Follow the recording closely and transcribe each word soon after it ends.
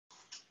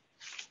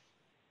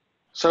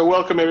So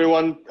welcome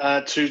everyone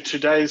to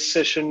today's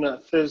session,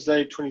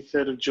 Thursday,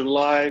 23rd of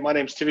July. My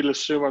name is Tivi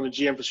Lasuma, I'm the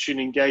GM for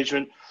Student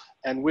Engagement,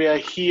 and we are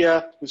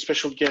here with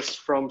special guests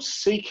from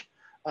SEEK.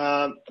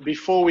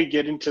 Before we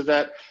get into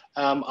that,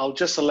 I'll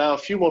just allow a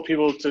few more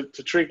people to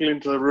trickle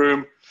into the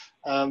room.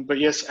 But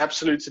yes,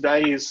 absolutely,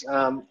 today is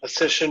a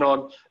session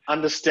on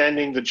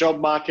understanding the job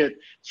market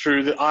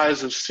through the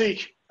eyes of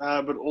SEEK,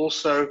 but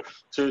also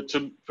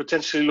to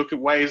potentially look at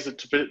ways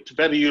to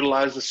better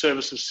utilize the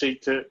service of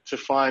SEEK to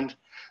find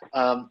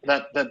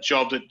that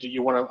job that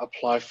you want to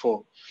apply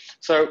for.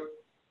 So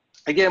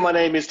again, my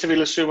name is Tivi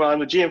Lasuma. I'm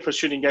the GM for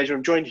Student Engagement.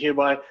 I'm joined here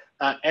by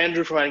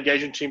Andrew from our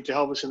engagement team to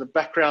help us in the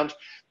background.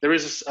 There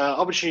is an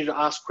opportunity to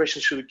ask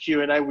questions through the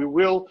Q&A. We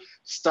will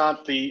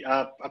start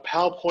a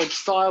PowerPoint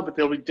style, but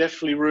there'll be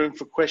definitely room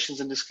for questions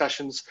and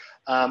discussions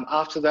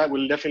after that.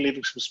 We'll definitely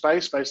leave some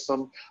space based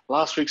on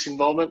last week's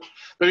involvement.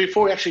 But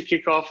before we actually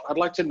kick off, I'd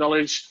like to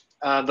acknowledge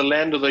the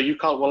land of the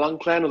Yukal Walang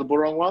clan, or the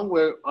Burrungwang,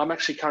 where I'm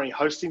actually currently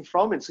hosting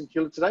from in St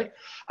Kilda today.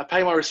 I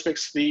pay my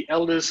respects to the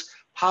elders,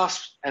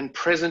 past and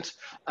present,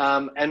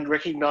 and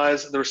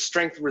recognise the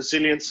strength,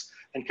 resilience,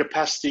 and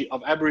capacity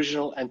of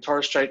Aboriginal and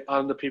Torres Strait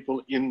Islander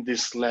people in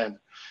this land.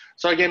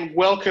 So again,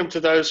 welcome to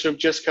those who have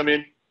just come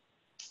in.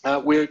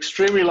 We're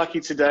extremely lucky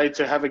today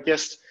to have a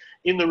guest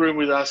in the room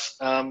with us,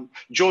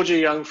 Georgia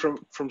Young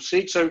from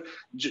SEEK. So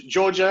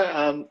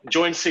Georgia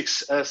joined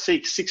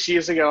SEEK 6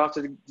 years ago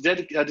after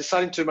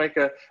deciding to make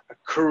a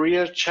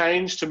career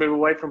change to move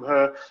away from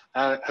her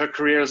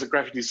career as a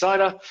graphic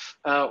designer.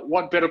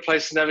 What better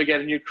place to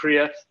navigate a new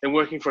career than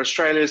working for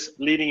Australia's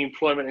leading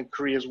employment and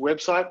careers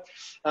website?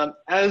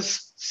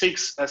 As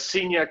SEEK's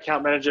senior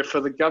account manager for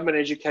the government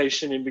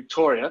education in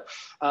Victoria,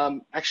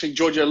 actually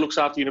Georgia looks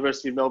after the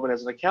University of Melbourne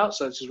as an account,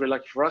 so this is really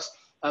lucky for us.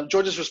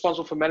 Georgia's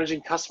responsible for managing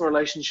customer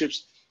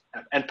relationships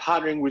and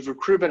partnering with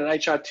recruitment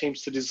and HR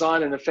teams to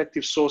design an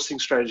effective sourcing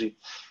strategy.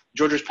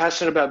 Georgia is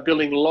passionate about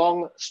building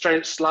long,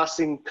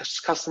 lasting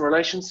customer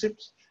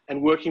relationships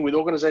and working with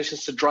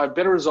organizations to drive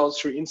better results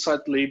through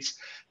insight leads,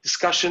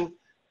 discussion,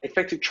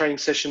 effective training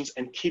sessions,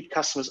 and keep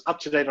customers up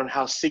to date on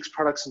how SEEK's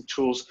products and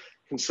tools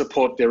can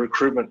support their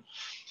recruitment.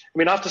 I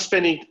mean, after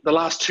spending the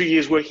last 2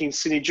 years working in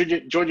Sydney,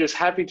 Georgia is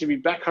happy to be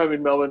back home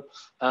in Melbourne.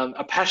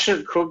 A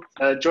passionate cook,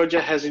 Georgia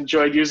has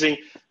enjoyed using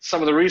some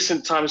of the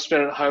recent time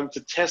spent at home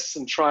to test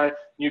and try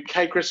new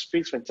cake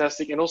recipes,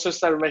 fantastic, and also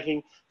started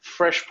making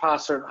fresh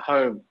pasta at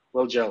home,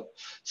 well gelled.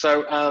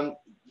 So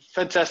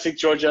fantastic,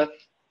 Georgia.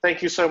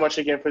 Thank you so much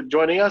again for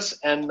joining us,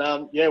 and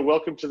yeah,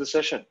 welcome to the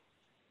session.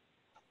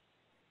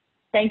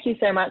 Thank you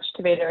so much,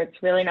 Tavita.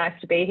 It's really nice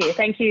to be here.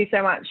 Thank you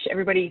so much,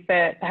 everybody,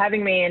 for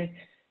having me and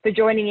for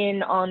joining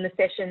in on the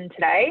session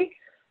today.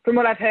 From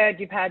what I've heard,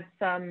 you've had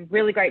some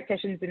really great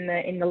sessions in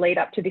the lead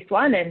up to this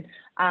one,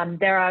 and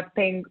there have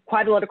been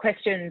quite a lot of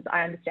questions,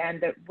 I understand,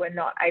 that were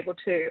not able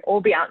to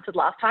all be answered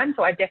last time,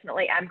 so I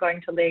definitely am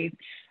going to leave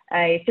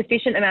a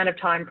sufficient amount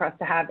of time for us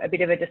to have a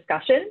bit of a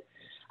discussion.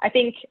 I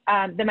think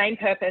the main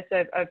purpose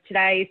of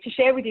today is to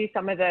share with you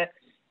some of the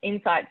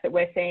insights that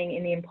we're seeing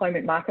in the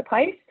employment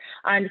marketplace.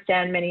 I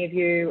understand many of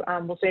you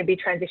will soon be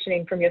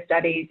transitioning from your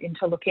studies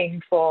into looking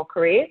for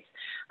careers.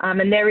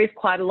 And there is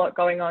quite a lot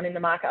going on in the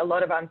market, a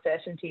lot of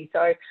uncertainty. So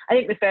I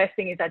think the first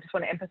thing is I just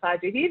want to emphasise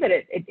with you that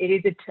it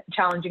is a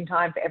challenging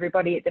time for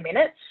everybody at the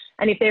minute.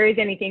 And if there is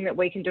anything that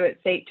we can do at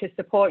SEEK to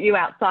support you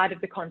outside of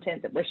the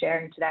content that we're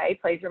sharing today,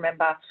 please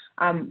remember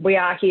we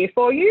are here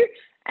for you.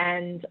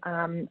 And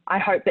I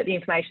hope that the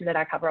information that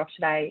I cover off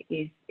today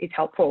is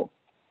helpful.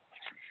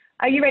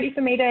 Are you ready for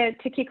me to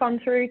kick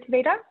on through,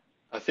 Tavita?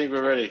 I think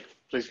we're ready.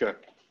 Please go.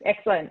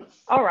 Excellent.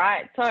 All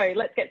right, so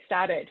let's get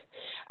started.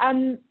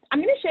 I'm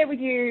going to share with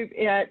you,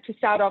 to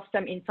start off,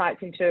 some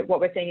insights into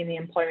what we're seeing in the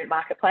employment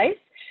marketplace.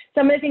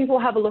 Some of the things we'll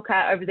have a look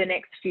at over the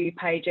next few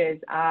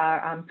pages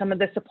are some of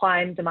the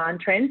supply and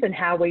demand trends and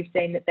how we've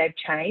seen that they've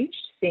changed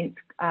since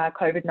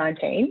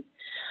COVID-19.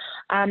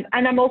 And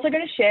I'm also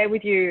going to share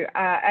with you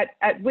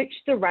at which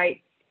the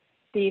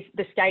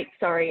states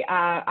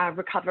are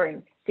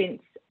recovering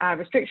since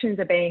restrictions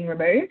are being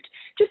removed,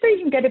 just so you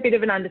can get a bit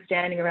of an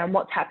understanding around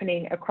what's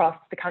happening across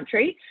the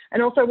country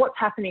and also what's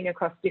happening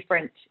across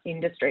different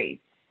industries.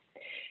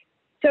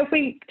 So if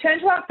we turn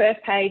to our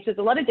first page, there's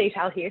a lot of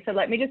detail here, so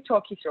let me just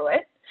talk you through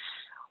it.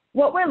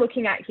 What we're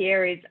looking at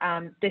here is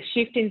the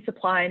shift in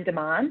supply and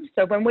demand.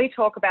 So when we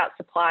talk about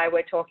supply,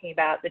 we're talking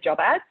about the job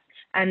ads,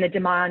 and the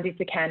demand is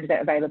the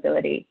candidate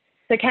availability.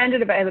 So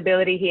candidate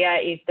availability here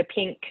is the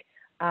pink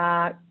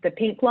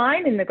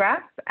line in the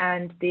graph,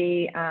 and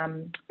the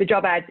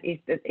job ads is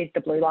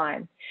the blue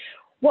line.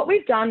 What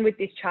we've done with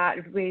this chart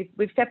is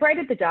we've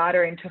separated the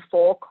data into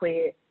 4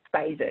 clear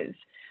phases.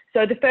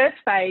 So the first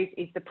phase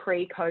is the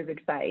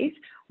pre-COVID phase,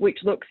 which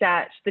looks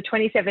at the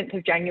 27th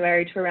of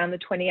January to around the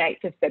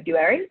 28th of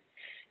February.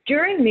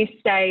 During this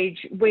stage,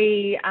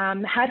 we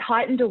had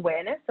heightened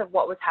awareness of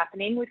what was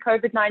happening with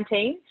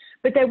COVID-19,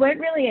 but there weren't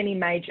really any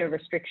major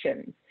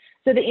restrictions.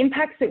 So the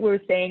impacts that we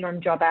were seeing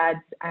on job ads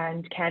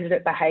and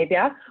candidate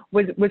behaviour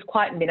was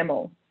quite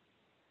minimal.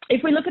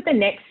 If we look at the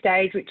next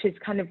stage, which is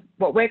kind of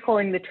what we're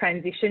calling the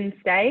transition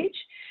stage,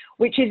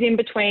 which is in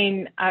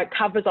between,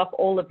 covers off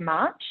all of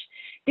March.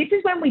 This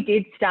is when we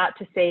did start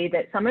to see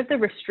that some of the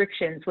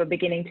restrictions were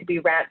beginning to be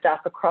ramped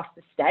up across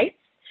the states.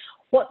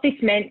 What this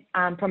meant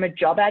from a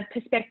job ad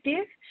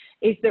perspective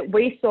is that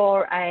we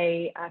saw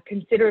a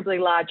considerably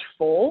large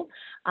fall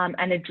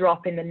and a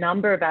drop in the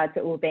number of ads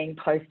that were being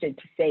posted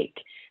to Seek.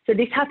 So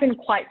this happened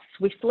quite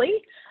swiftly.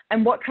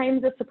 And what came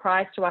as a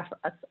surprise to us,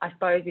 I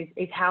suppose,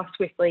 is how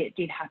swiftly it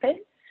did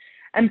happen.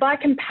 And by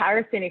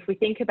comparison, if we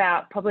think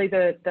about probably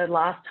the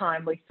last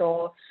time we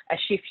saw a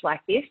shift like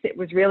this, it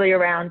was really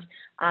around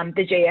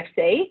the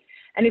GFC.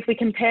 And if we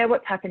compare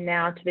what's happened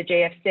now to the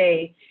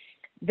GFC,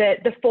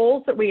 the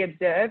falls that we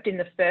observed in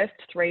the first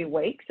 3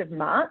 weeks of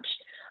March,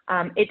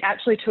 it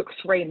actually took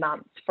 3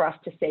 months for us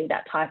to see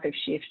that type of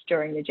shift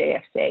during the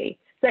GFC.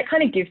 So that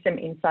kind of gives some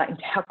insight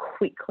into how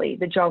quickly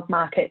the job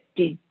market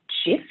did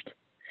shift.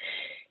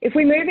 If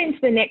we move into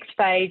the next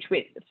phase,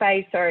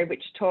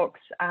 which talks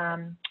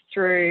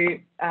through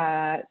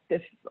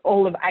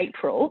all of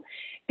April,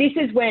 this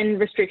is when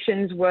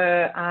restrictions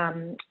were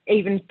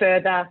even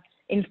further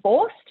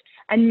enforced,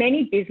 and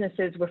many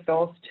businesses were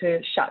forced to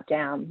shut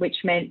down, which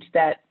meant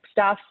that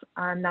staff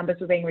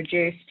numbers were being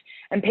reduced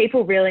and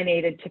people really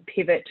needed to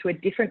pivot to a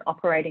different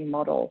operating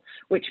model,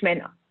 which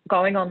meant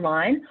going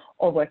online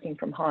or working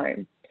from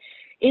home.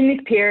 In this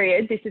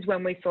period, this is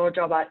when we saw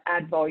job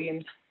ad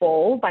volumes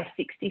fall by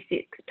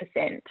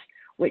 66%,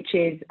 which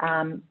is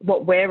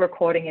what we're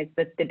recording as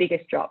the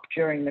biggest drop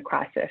during the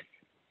crisis.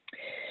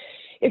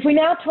 If we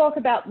now talk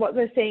about what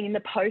we're seeing in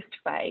the post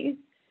phase,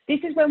 this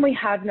is when we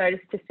have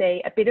noticed to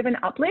see a bit of an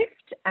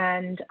uplift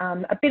and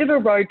a bit of a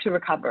road to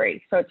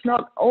recovery. So it's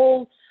not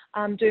all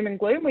doom and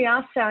gloom. We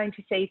are starting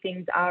to see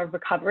things are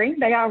recovering.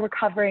 They are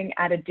recovering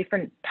at a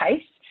different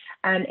pace,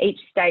 and each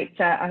state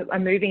are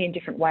moving in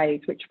different ways,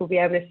 which we'll be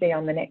able to see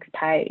on the next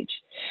page.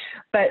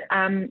 But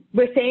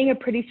we're seeing a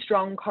pretty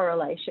strong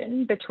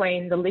correlation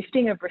between the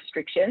lifting of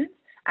restrictions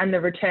and the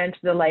return to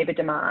the labour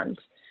demand.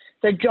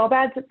 So job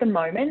ads at the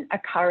moment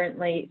are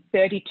currently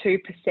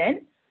 32%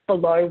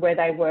 below where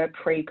they were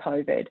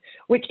pre-COVID,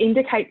 which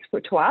indicates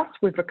to us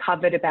we've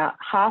recovered about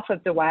half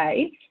of the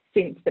way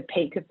since the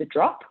peak of the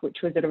drop, which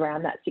was at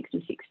around that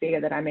 66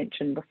 figure that I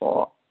mentioned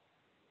before.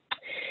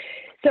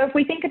 So if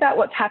we think about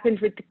what's happened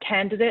with the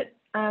candidate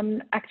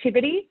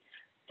activity,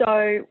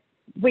 so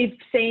we've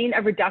seen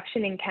a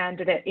reduction in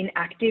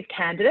active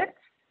candidates.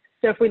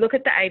 So if we look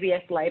at the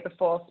ABS labour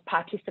force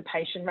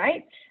participation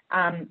rate,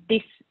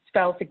 this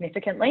fell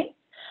significantly.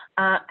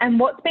 And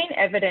what's been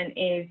evident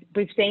is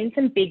we've seen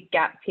some big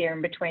gaps here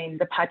in between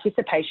the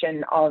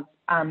participation of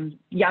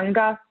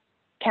younger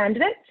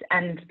candidates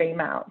and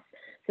females.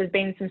 So there's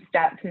been some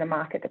stats in the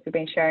market that we've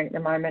been sharing at the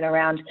moment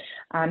around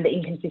the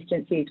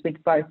inconsistencies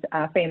with both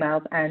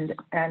females and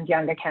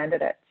younger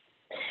candidates.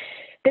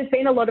 There's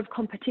been a lot of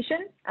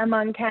competition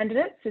among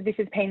candidates, so this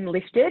has been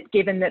lifted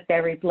given that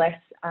there is less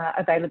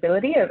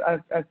availability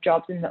of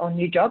jobs or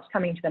new jobs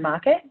coming to the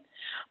market.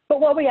 But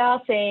what we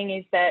are seeing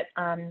is that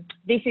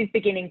this is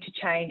beginning to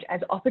change as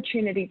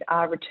opportunities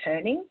are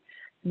returning.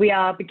 We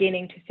are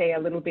beginning to see a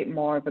little bit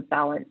more of a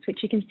balance,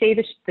 which you can see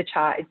the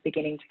chart is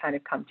beginning to kind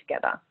of come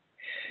together.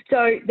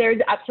 So there is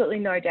absolutely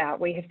no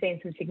doubt we have seen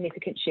some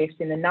significant shifts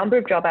in the number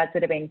of job ads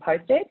that are being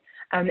posted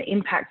and the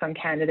impacts on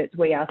candidates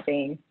we are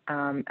seeing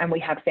and we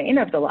have seen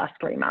over the last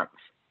 3 months.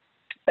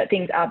 But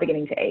things are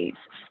beginning to ease.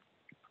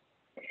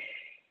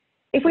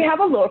 If we have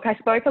a look, I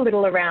spoke a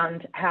little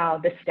around how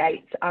the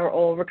states are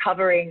all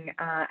recovering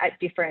at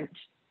different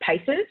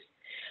paces,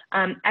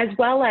 as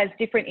well as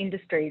different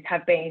industries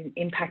have been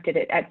impacted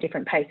at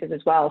different paces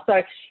as well.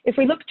 So if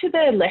we look to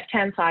the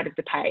left-hand side of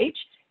the page,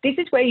 this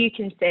is where you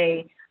can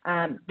see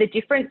the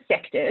different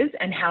sectors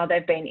and how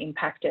they've been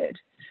impacted.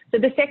 So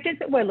the sectors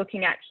that we're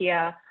looking at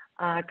here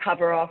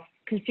cover off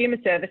consumer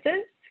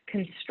services,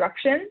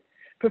 construction,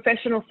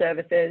 professional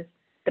services,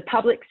 the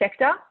public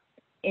sector,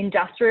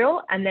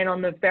 industrial, and then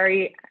on the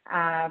very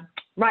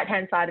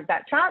right-hand side of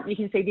that chart, you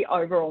can see the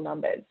overall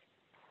numbers.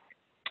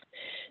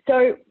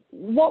 So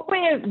what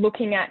we're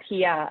looking at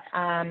here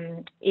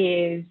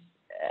is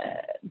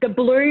the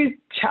blue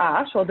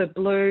chart, or the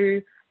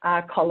blue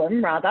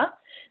column rather,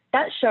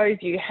 that shows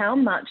you how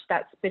much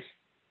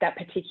that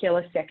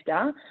particular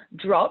sector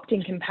dropped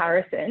in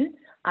comparison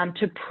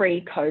to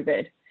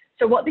pre-COVID.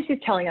 So what this is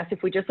telling us,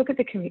 if we just look at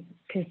the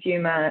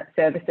consumer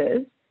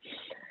services,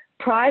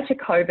 prior to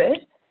COVID,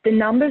 the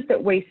numbers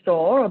that we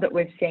saw or that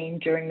we've seen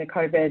during the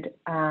COVID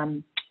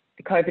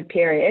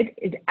period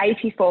is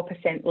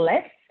 84%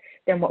 less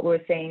than what we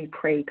were seeing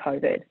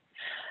pre-COVID.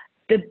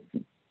 The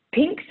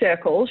pink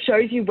circle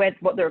shows you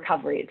what the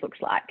recovery looks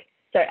like.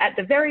 So at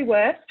the very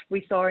worst,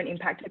 we saw an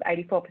impact of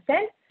 84%.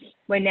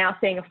 We're now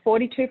seeing a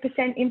 42%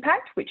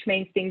 impact, which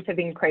means things have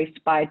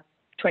increased by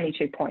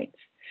 22 points.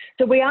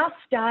 So we are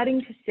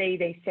starting to see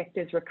these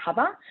sectors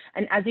recover.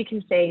 And as you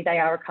can see, they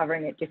are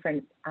recovering at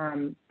different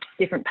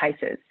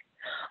paces.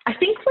 I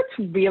think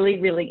what's really,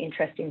 really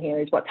interesting here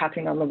is what's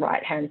happening on the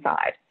right-hand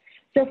side.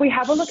 So if we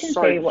have a look and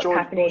see what's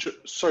happening.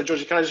 Sorry,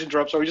 Georgie, can I just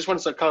interrupt? So we just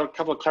wanted a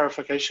couple of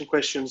clarification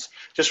questions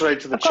just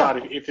related to the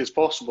chart, if it's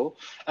possible.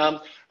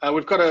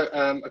 We've got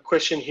a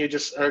question here,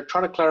 just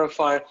trying to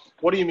clarify,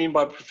 what do you mean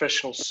by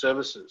professional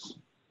services?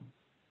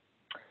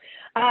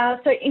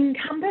 So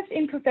encompassed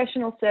in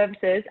professional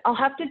services, I'll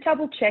have to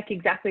double check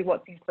exactly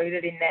what's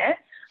included in there.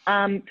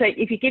 So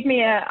if you give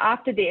me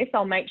after this,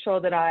 I'll make sure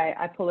that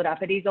I pull it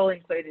up. It is all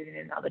included in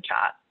another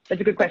chart.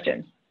 That's a good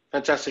question.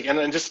 Fantastic.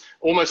 And just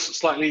almost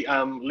slightly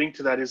linked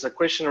to that is a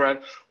question around,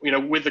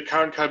 with the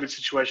current COVID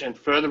situation and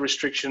further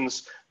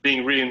restrictions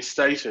being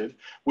reinstated,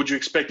 would you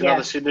expect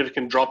another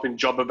significant drop in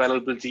job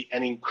availability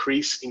and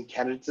increase in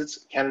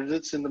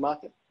candidates in the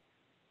market?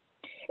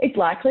 It's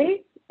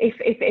likely.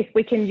 If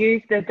we can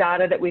use the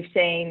data that we've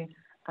seen,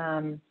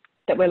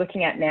 that we're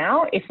looking at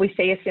now, if we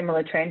see a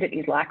similar trend, it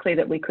is likely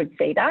that we could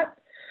see that.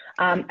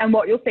 And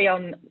what you'll see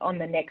on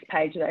the next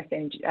page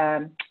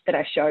that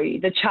I show you,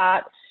 the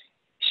chart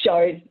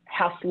shows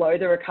how slow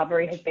the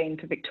recovery has been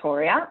for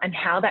Victoria and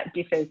how that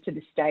differs to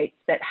the states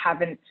that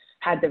haven't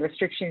had the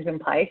restrictions in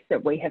place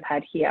that we have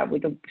had here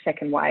with the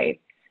second wave.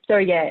 So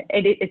yeah,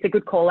 it's a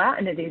good call out,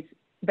 and it is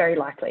very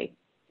likely.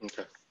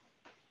 Okay.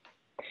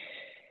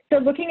 So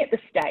looking at the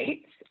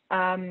states,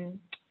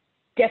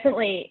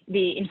 definitely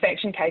the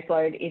infection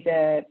caseload is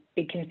a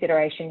big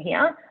consideration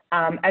here,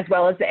 as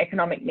well as the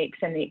economic mix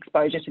and the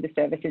exposure to the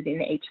services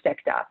in each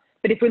sector.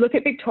 But if we look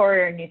at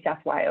Victoria and New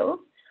South Wales,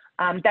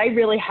 they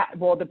really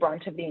bore the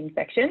brunt of the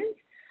infections,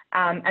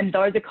 and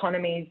those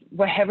economies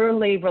were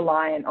heavily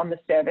reliant on the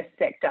service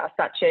sector,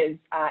 such as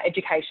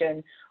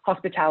education,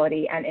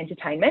 hospitality and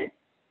entertainment.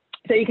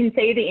 So you can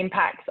see the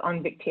impacts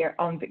on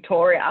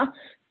Victoria,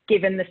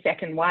 given the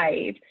second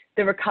wave.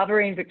 The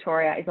recovery in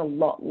Victoria is a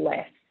lot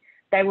less.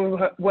 They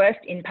were worst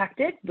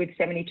impacted with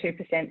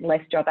 72%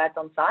 less job ads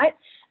on site,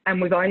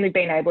 and we've only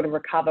been able to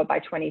recover by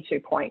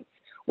 22 points.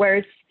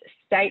 Whereas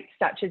states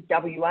such as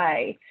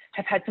WA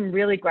have had some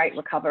really great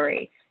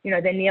recovery.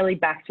 They're nearly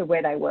back to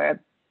where they were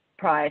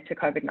prior to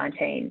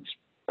COVID-19.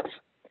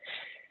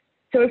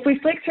 So if we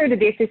flick through to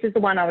this is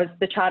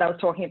the chart I was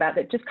talking about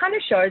that just kind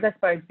of shows, I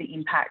suppose, the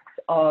impacts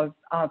of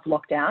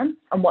lockdown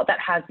and what that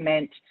has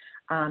meant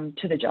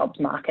to the jobs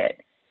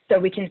market. So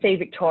we can see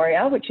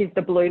Victoria, which is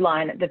the blue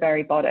line at the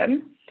very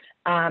bottom,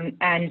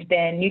 and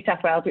then New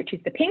South Wales, which is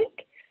the pink.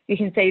 You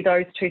can see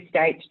those two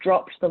states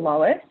dropped the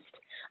lowest,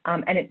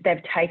 and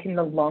they've taken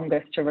the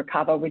longest to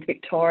recover, with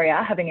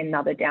Victoria having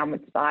another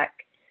downward spike.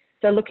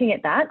 So looking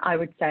at that, I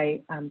would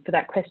say for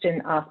that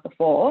question asked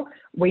before,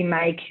 we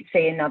may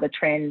see another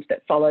trend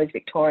that follows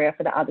Victoria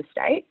for the other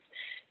states,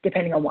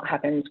 depending on what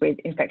happens with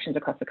infections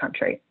across the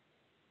country.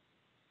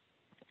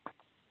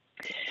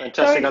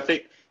 Fantastic.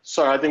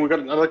 I think we've got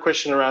another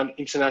question around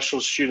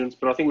international students,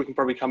 but I think we can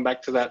probably come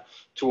back to that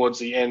towards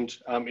the end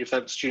if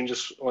that student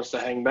just wants to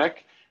hang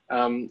back.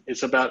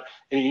 It's about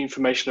any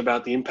information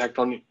about the impact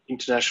on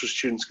international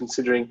students,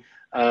 considering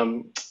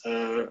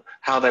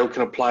how they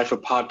can apply for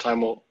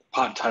part-time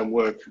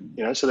work,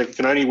 so they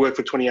can only work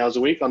for 20 hours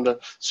a week under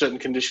certain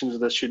conditions of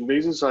their student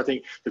visas. So I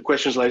think the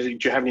question is later, do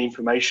you have any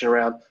information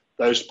around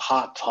those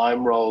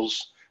part-time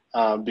roles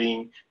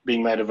being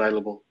made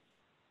available?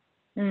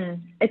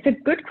 It's a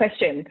good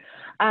question.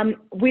 I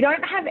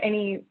don't have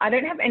any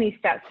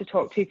stats to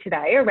talk to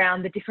today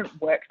around the different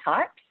work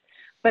types,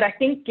 but I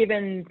think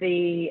given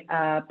the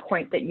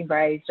point that you've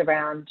raised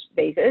around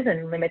visas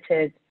and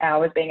limited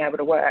hours being able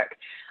to work,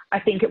 I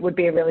think it would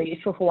be a really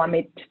useful one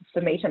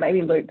for me to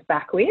maybe loop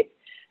back with.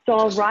 So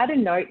I'll write a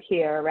note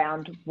here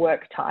around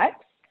work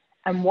types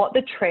and what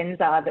the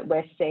trends are that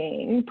we're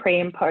seeing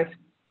pre and post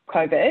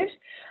COVID,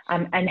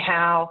 and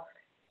how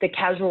the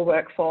casual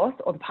workforce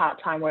or the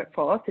part-time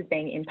workforce is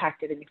being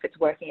impacted, and if it's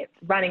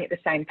running at the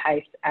same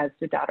pace as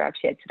the data I've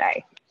shared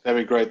today.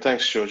 That'd be great.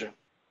 Thanks, Georgia.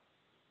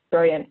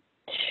 Brilliant.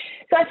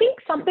 So I think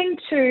something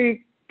to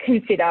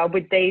consider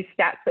with these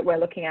stats that we're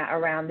looking at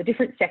around the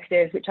different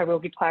sectors, which I will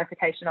give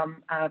clarification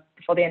on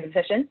before the end of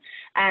the session,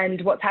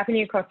 and what's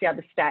happening across the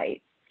other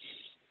states.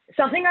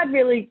 Something I'd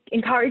really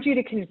encourage you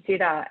to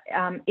consider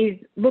is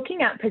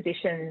looking at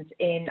positions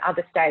in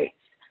other states,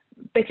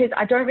 because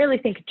I don't really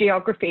think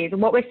geography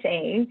and what we're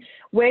seeing,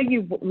 where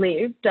you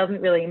live doesn't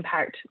really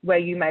impact where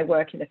you may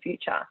work in the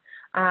future.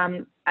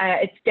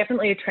 It's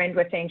definitely a trend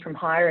we're seeing from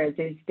hirers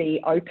is the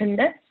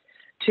openness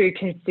to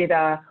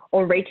consider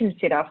or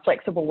reconsider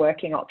flexible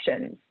working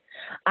options.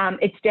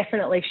 It's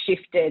definitely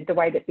shifted the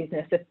way that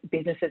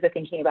businesses are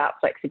thinking about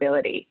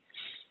flexibility.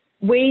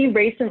 We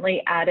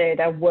recently added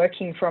a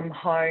working from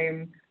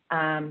home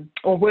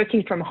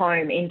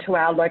into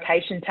our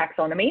location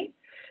taxonomy.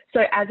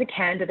 So as a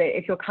candidate,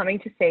 if you're coming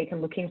to Seek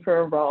and looking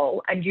for a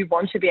role and you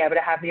want to be able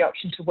to have the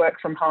option to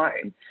work from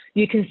home,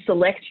 you can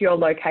select your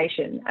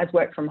location as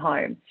work from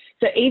home.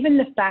 So even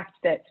the fact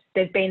that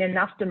there's been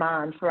enough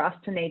demand for us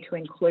to need to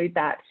include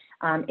that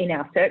in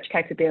our search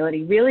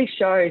capability really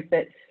shows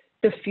that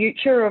the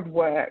future of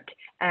work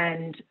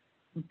and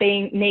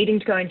needing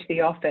to go into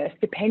the office,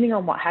 depending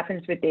on what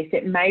happens with this,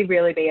 it may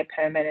really be a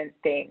permanent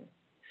thing.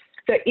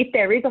 So if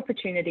there is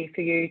opportunity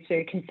for you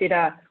to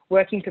consider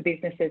working for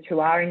businesses who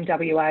are in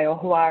WA or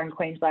who are in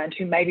Queensland,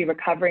 who may be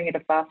recovering at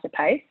a faster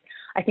pace,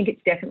 I think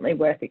it's definitely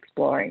worth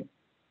exploring.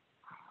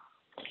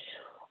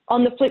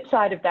 On the flip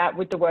side of that,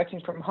 with the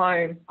working from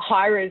home,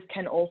 hirers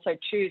can also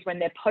choose when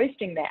they're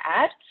posting their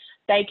ad,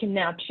 they can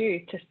now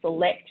choose to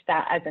select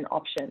that as an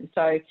option.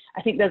 So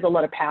I think there's a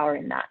lot of power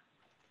in that.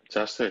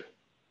 Fantastic.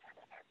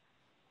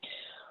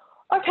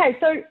 Okay,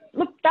 so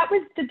look, that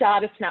was the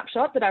data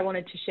snapshot that I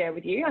wanted to share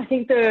with you. I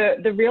think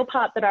the real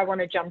part that I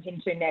want to jump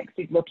into next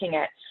is looking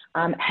at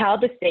how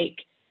the Seek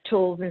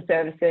tools and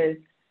services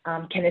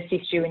can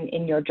assist you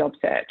in your job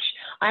search.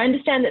 I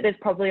understand that there's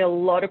probably a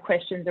lot of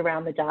questions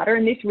around the data,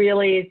 and this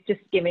really is just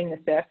skimming the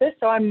surface.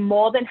 So I'm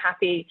more than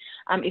happy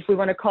if we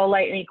want to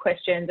collate any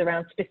questions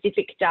around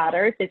specific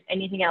data, if there's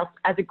anything else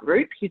as a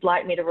group you'd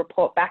like me to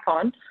report back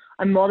on,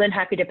 I'm more than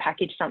happy to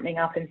package something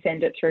up and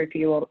send it through for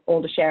you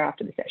all to share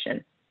after the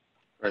session.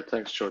 Great,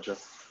 thanks, Georgia.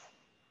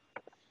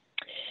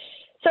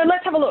 So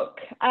let's have a look.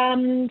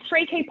 3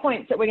 key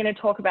points that we're going to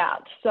talk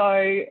about.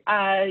 So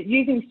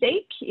using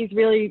Seek is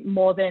really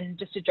more than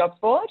just a jobs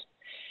board.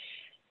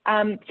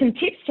 Some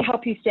tips to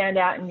help you stand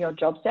out in your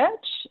job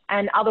search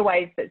and other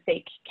ways that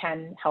Seek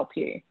can help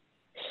you.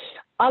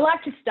 I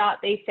like to start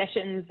these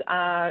sessions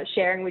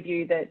sharing with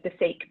you the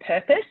Seek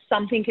purpose.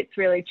 Some think it's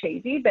really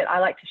cheesy, but I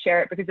like to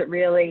share it because it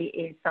really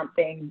is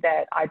something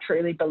that I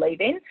truly believe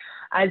in.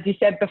 As you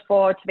said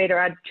before, Tavita,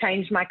 I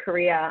changed my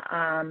career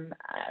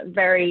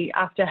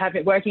after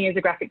working as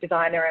a graphic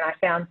designer, and I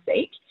found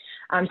Seek.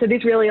 So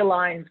this really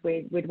aligns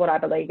with what I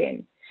believe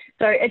in.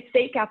 So at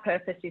Seek, our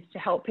purpose is to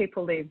help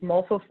people live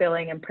more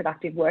fulfilling and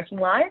productive working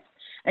lives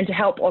and to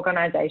help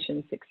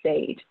organisations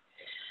succeed.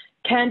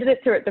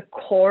 Candidates are at the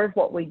core of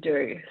what we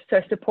do. So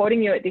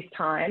supporting you at this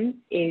time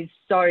is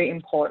so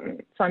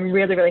important. So I'm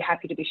really, really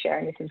happy to be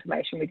sharing this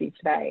information with you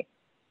today.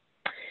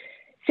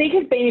 Seek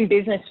has been in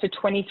business for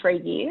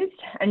 23 years,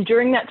 and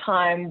during that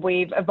time,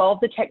 we've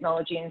evolved the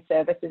technology and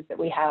services that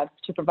we have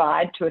to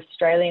provide to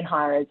Australian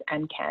hirers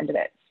and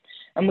candidates.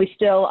 And we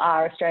still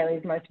are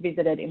Australia's most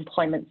visited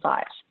employment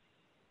site.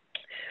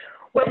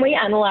 When we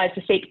analyse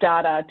the Seek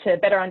data to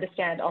better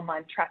understand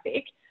online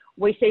traffic,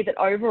 we see that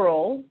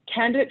overall,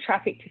 candidate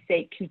traffic to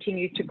Seek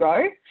continues to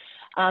grow.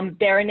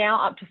 There are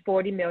now up to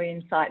 40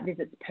 million site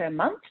visits per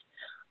month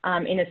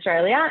in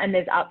Australia, and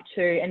there's up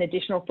to an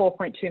additional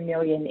 4.2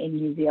 million in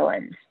New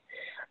Zealand.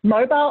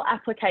 Mobile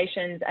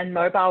applications and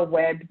mobile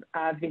web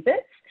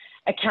visits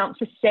account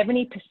for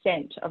 70%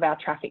 of our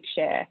traffic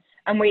share,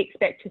 and we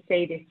expect to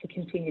see this to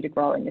continue to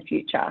grow in the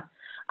future.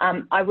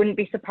 I wouldn't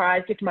be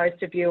surprised if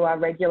most of you are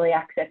regularly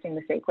accessing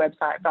the Seek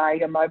website via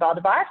your mobile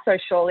device, so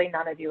surely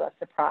none of you are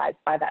surprised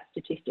by that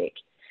statistic.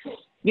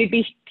 You'd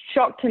be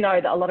shocked to know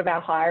that a lot of our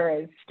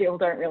hirers still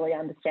don't really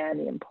understand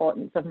the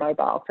importance of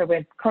mobile, so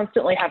we're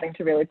constantly having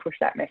to really push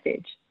that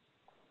message.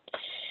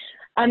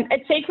 At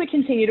Seek, we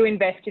continue to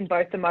invest in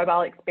both the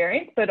mobile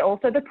experience, but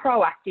also the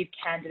proactive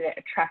candidate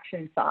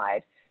attraction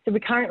side. So we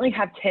currently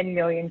have 10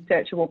 million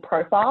searchable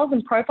profiles,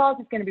 and profiles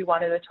is going to be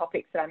one of the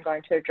topics that I'm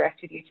going to address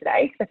with you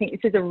today, because I think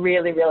this is a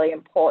really, really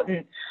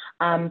important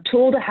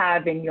tool to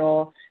have in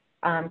your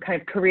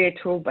kind of career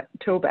tool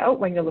belt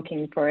when you're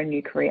looking for a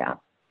new career.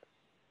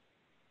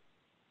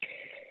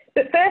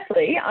 But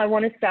firstly, I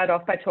want to start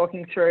off by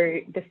talking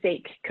through the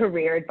Seek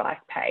career advice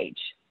page.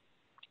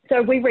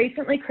 So we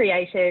recently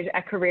created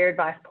a career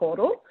advice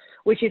portal,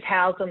 which is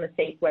housed on the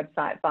Seek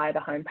website via the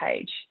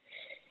homepage.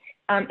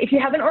 If you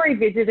haven't already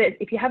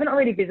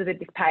visited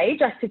this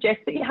page, I suggest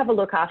that you have a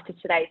look after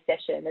today's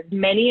session, as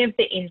many of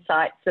the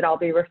insights that I'll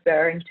be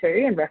referring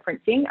to and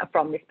referencing are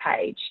from this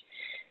page.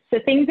 So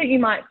things that you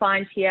might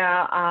find here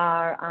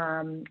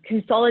are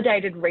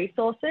consolidated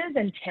resources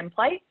and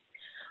templates.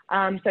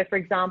 So for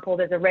example,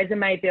 there's a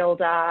resume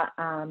builder,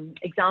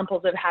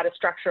 examples of how to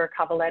structure a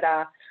cover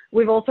letter.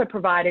 We've also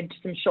provided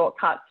some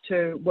shortcuts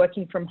to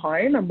working from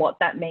home and what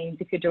that means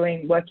if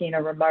you're working in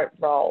a remote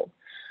role.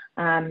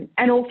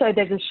 And also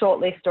there's a short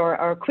list or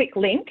a quick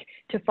link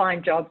to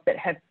find jobs that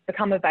have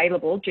become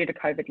available due to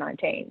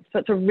COVID-19. So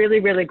it's a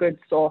really, really good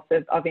source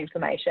of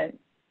information.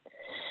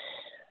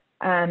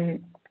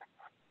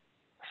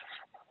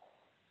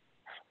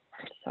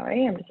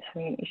 Sorry, I'm just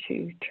having an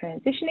issue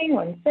transitioning.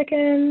 1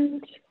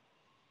 second.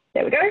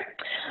 There we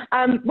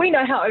go. We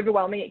know how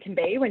overwhelming it can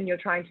be when you're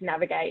trying to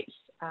navigate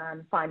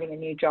finding a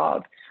new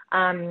job,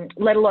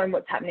 let alone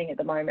what's happening at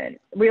the moment.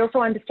 We also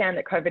understand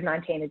that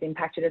COVID-19 has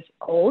impacted us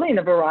all in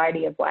a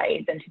variety of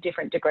ways and to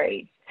different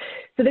degrees.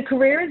 So the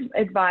career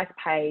advice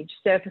page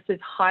surfaces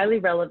highly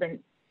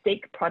relevant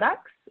Seek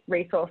products,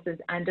 resources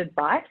and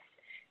advice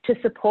to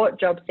support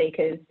job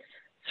seekers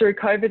through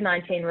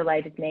COVID-19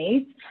 related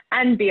needs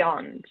and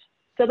beyond.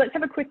 So let's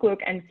have a quick look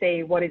and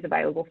see what is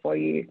available for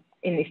you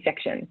in this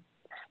section.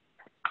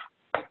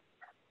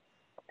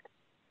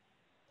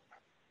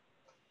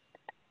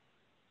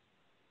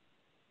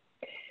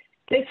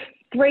 There's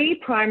 3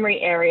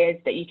 primary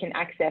areas that you can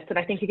access that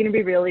I think are going to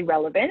be really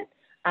relevant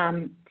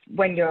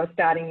when you're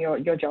starting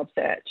your job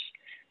search.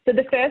 So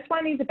the first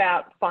one is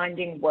about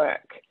finding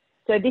work.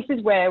 So this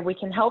is where we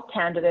can help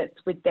candidates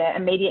with their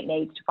immediate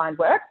needs to find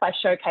work by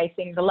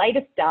showcasing the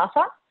latest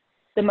data,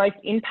 the most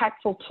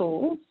impactful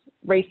tools,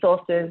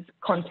 resources,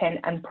 content,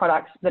 and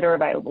products that are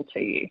available to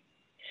you.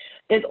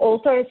 There's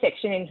also a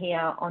section in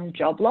here on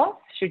job loss,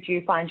 should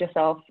you find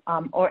yourself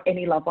or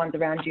any loved ones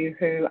around you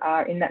who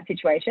are in that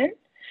situation,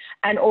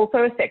 and also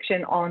a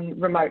section on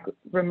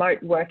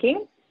remote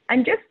working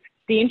and just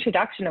the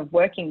introduction of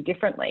working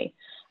differently.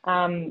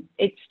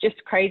 It's just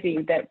crazy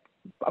that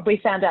we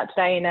found out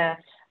today in a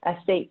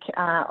SEEK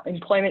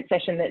employment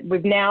session that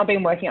we've now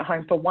been working at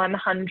home for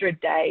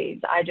 100 days.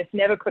 I just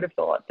never could have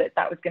thought that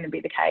that was going to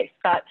be the case,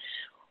 but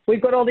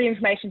we've got all the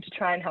information to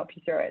try and help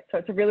you through it. So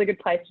it's a really good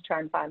place to try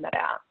and find that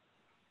out.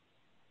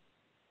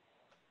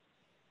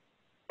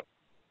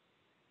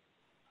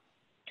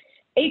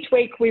 Each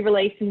week we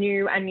release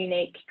new and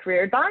unique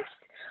career advice,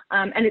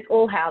 and it's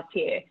all housed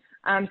here.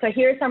 So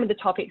here are some of the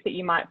topics that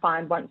you might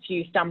find once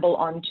you stumble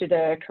onto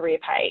the career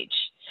page.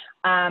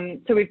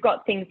 So we've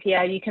got things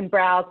here. You can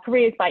browse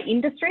careers by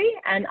industry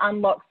and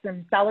unlock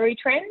some salary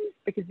trends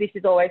because this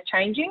is always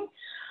changing.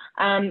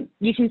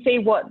 You can see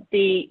what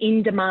the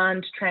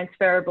in-demand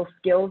transferable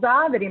skills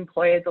are that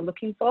employers are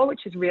looking for,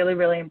 which is really,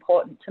 really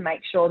important to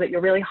make sure that you're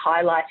really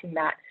highlighting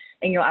that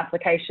in your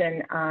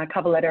application,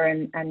 cover letter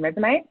and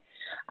resume.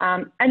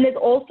 And there's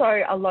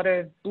also a lot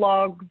of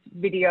blogs,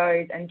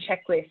 videos and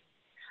checklists,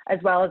 as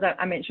well as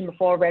I mentioned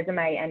before,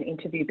 resume and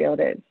interview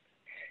builders.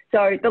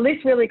 So the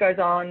list really goes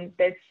on.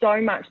 There's so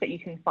much that you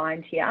can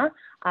find here.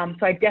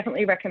 So I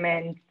definitely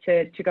recommend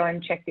to go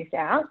and check this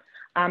out.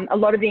 A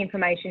lot of the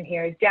information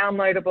here is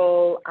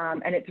downloadable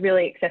and it's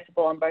really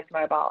accessible on both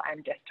mobile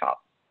and desktop.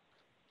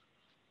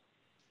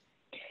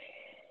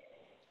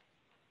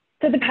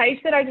 So the page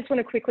that I just want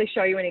to quickly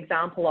show you an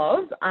example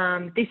of,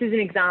 this is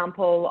an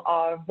example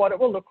of what it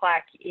will look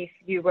like if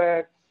you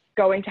were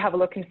going to have a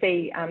look and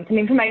see some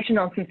information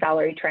on some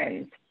salary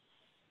trends.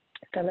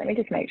 So let me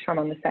just make sure I'm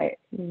on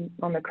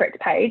the correct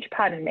page,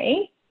 pardon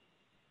me.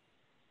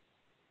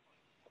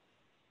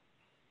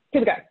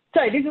 Here we go.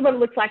 So this is what it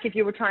looks like if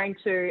you were trying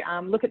to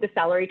look at the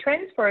salary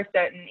trends for a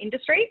certain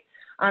industry.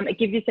 It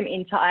gives you some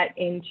insight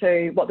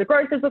into what the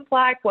growth has looked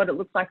like, what it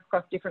looks like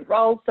across different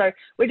roles. So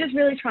we're just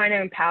really trying to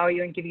empower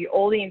you and give you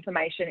all the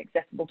information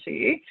accessible to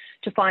you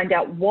to find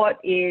out what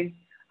is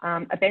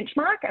a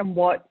benchmark and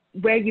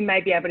where you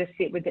may be able to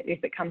sit with it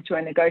if it comes to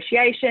a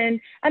negotiation,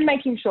 and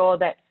making sure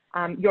that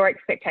your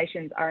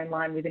expectations are in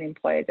line with an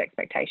employer's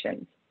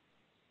expectations.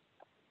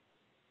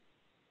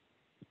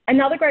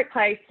 Another great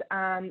place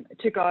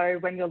to go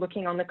when you're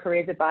looking on the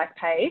careers advice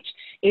page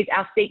is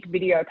our SEEK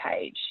video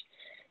page.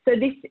 So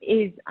this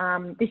is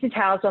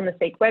housed on the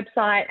SEEK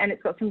website, and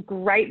it's got some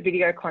great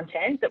video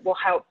content that will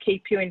help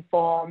keep you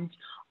informed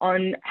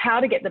on how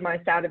to get the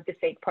most out of the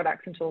SEEK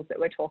products and tools that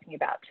we're talking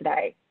about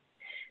today.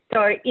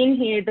 So in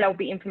here, there'll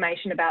be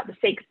information about the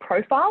SEEK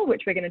profile,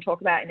 which we're going to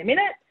talk about in a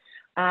minute.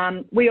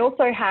 We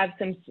also have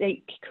some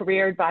SEEK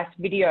career advice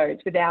videos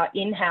with our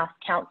in-house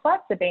counsellor,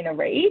 Sabina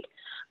Reid.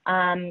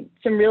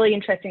 Some really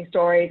interesting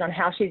stories on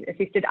how she's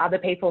assisted other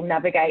people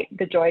navigate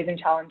the joys and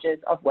challenges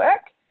of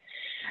work.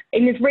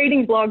 In this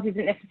reading blogs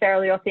isn't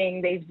necessarily your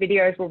thing, these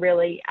videos will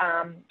really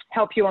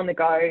help you on the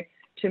go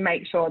to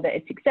make sure that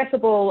it's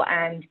accessible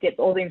and gets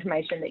all the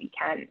information that you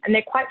can. And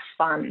they're quite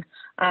fun.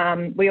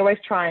 We always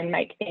try and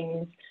make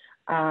things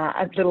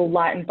a little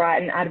light and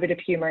bright and add a bit of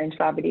humour into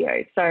our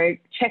videos. So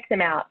check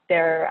them out.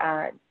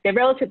 They're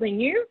relatively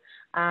new,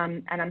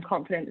 and I'm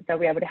confident that they'll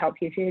be able to help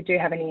you if you do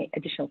have any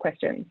additional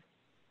questions.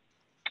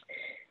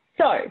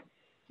 So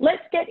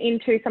let's get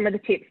into some of the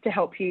tips to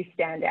help you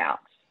stand out.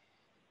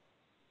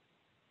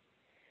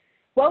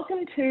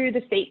 Welcome to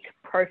the SEEK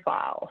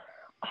profile.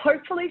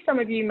 Hopefully some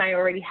of you may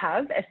already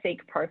have a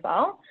SEEK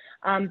profile,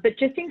 but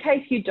just in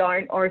case you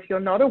don't, or if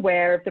you're not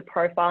aware of the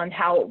profile and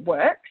how it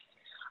works,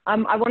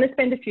 I want to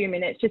spend a few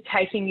minutes just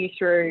taking you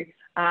through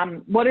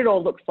what it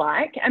all looks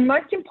like, and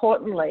most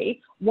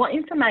importantly, what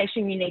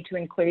information you need to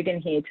include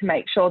in here to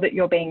make sure that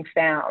you're being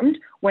found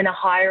when a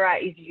hirer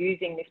is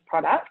using this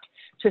product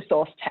to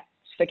source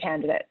for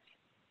candidates.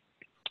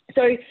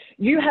 So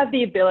you have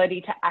the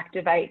ability to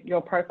activate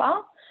your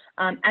profile,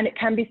 and it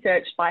can be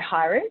searched by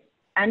hirers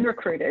and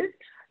recruiters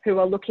who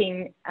are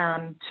looking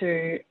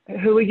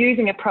who are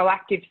using a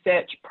proactive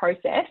search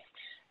process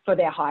for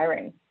their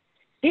hiring.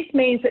 This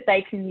means that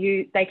they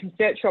can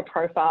search your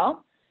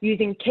profile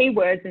using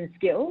keywords and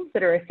skills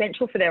that are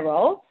essential for their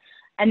role,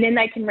 and then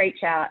they can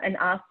reach out and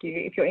ask you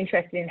if you're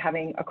interested in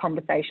having a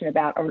conversation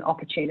about an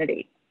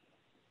opportunity.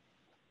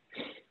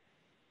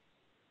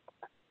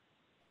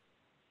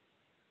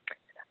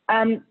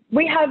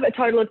 We have a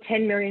total of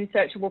 10 million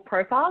searchable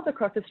profiles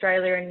across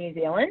Australia and New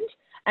Zealand.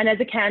 And as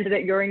a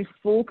candidate, you're in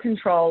full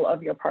control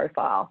of your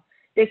profile.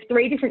 There's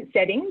 3 different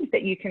settings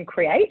that you can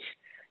create.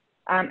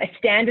 A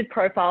standard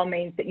profile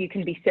means that you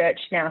can be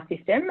searched in our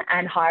system,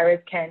 and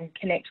hirers can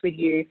connect with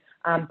you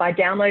by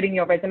downloading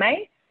your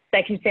resume.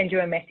 They can send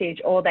you a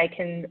message, or they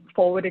can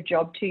forward a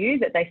job to you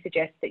that they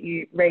suggest that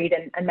you read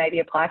and maybe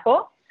apply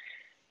for.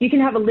 You can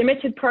have a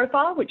limited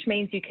profile, which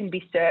means you can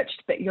be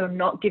searched, but you're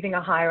not giving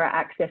a hirer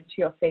access to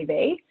your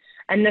CV.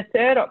 And the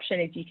third option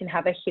is you can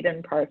have a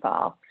hidden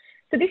profile.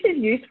 So this is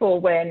useful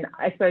when,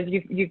 I suppose,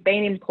 you've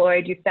been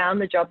employed, you've found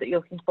the job that you're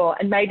looking for,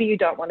 and maybe you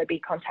don't want to be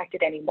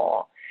contacted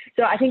anymore.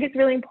 So I think it's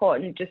really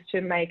important just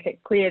to make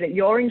it clear that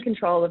you're in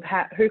control of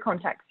who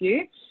contacts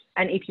you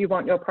and if you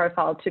want your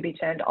profile to be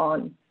turned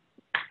on.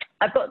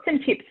 I've got some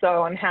tips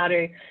though on how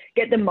to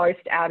get the most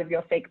out of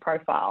your Seek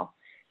profile.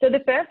 So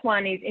the first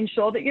one is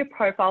ensure that your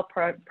profile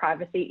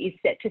privacy is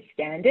set to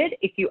standard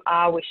if you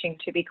are wishing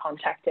to be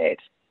contacted.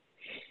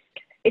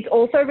 It's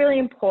also really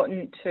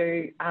important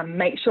to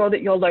make sure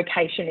that your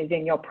location is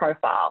in your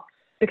profile,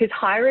 because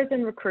hirers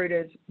and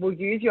recruiters will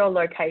use your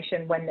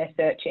location when they're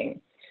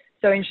searching.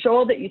 So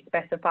ensure that you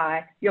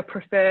specify your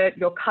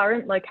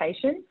current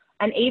location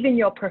and even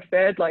your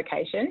preferred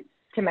location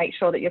to make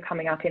sure that you're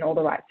coming up in all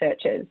the right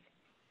searches.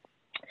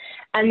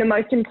 And the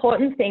most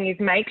important thing is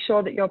make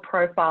sure that your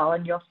profile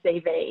and your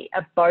CV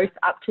are both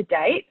up to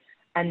date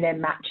and they're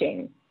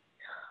matching.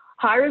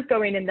 Hirers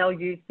go in and they'll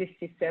use this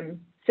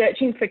system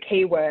searching for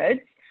keywords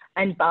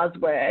and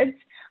buzzwords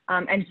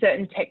and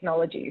certain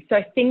technologies.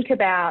 So think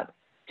about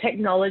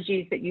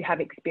technologies that you have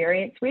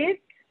experience with,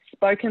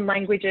 spoken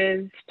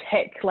languages,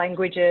 tech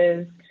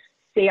languages,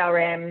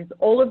 CRMs,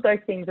 all of those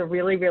things are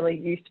really, really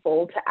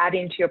useful to add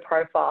into your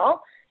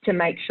profile to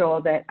make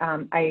sure that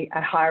a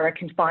hirer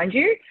can find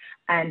you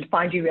and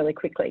find you really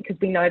quickly, because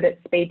we know that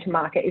speed to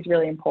market is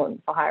really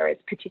important for hirers,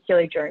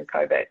 particularly during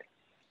COVID.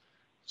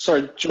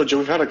 Sorry, Georgia,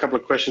 we've had a couple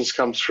of questions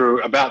come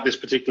through about this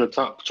particular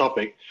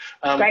topic.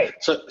 Great.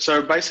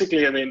 So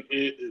basically, I mean,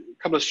 a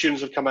couple of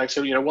students have come back and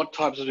said, what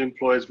types of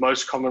employers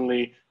most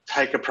commonly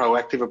take a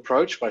proactive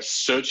approach by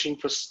searching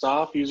for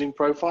staff using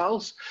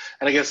profiles?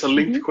 And I guess a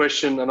linked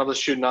question, another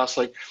student asked,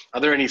 are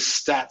there any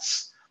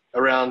stats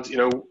around,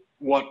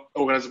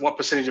 what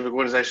percentage of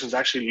organizations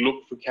actually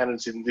look for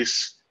candidates in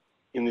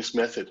this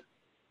method?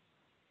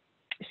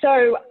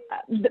 So,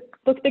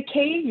 look, the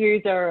key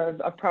user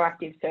of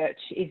proactive search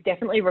is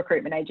definitely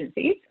recruitment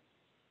agencies.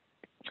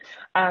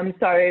 I've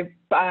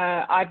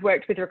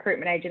worked with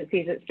recruitment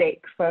agencies at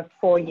Seek for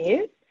 4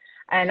 years,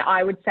 and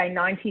I would say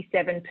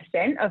 97%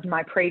 of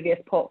my previous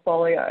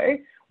portfolio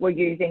were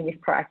using this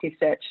proactive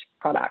search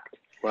product.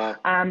 Wow.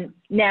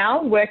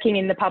 Now, working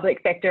in the public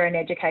sector and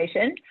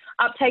education,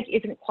 uptake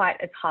isn't quite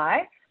as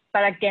high,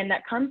 but again,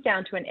 that comes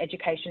down to an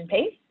education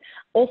piece.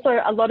 Also,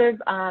 a lot of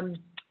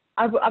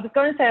I was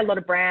going to say a lot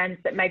of brands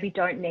that maybe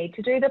don't need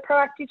to do the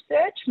proactive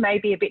search may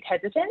be a bit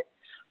hesitant.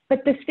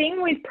 But the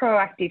thing with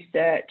proactive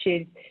search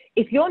is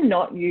if you're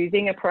not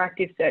using a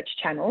proactive search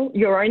channel,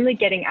 you're only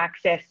getting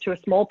access to a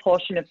small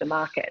portion of the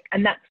market,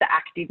 and that's the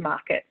active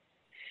market.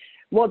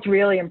 What's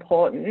really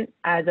important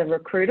as a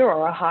recruiter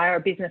or a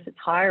business that's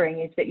hiring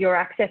is that you're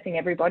accessing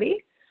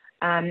everybody.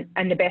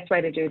 And the best way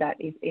to do that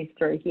is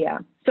through here.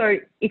 So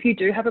if you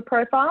do have a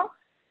profile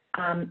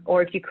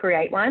or if you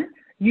create one,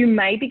 you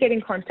may be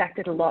getting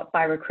contacted a lot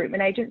by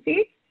recruitment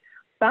agencies,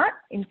 but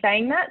in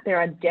saying that, there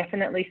are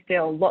definitely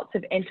still lots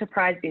of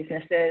enterprise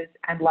businesses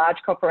and large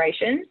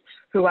corporations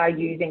who are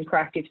using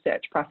proactive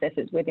search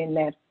processes within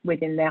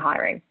their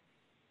hiring.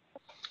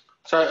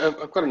 So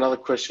I've got another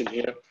question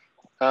here.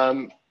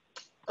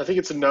 I think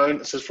it's a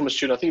known, it says from a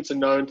student, I think it's a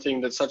known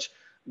thing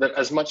that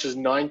as much as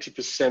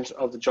 90%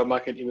 of the job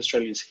market in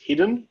Australia is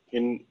hidden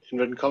in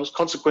inverted commas.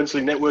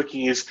 Consequently,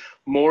 networking is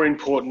more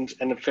important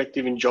and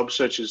effective in job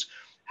searches.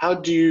 How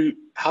do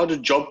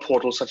job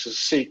portals such as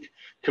Seek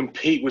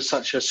compete with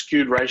such a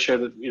skewed ratio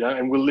that,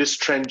 and will this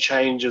trend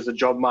change as the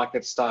job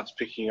market starts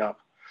picking up?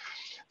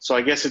 So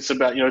I guess it's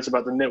about, it's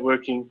about the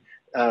networking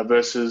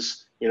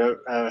versus,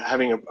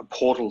 having a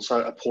portal,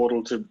 so a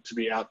portal to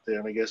be out there.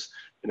 And I guess,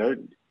 I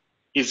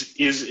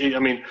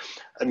mean,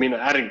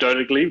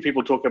 anecdotally,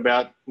 people talk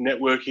about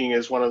networking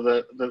as one of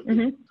the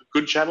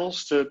good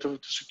channels to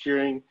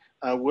securing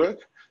work.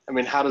 I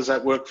mean, how does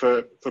that work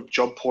for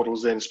job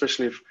portals then,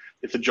 especially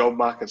if the job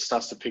market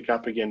starts to pick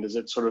up again? Does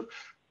it sort of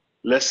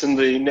lessen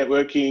the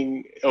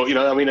networking? Or,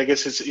 I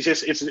guess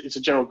it's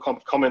a general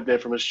comment there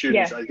from a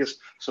student. Yeah. I guess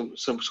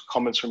some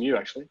comments from you,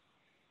 actually.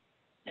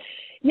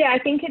 Yeah, I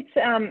think it's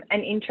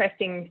an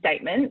interesting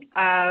statement.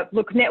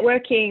 Look,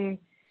 networking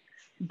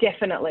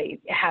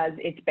definitely has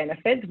its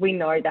benefits. We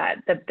know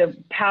that the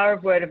power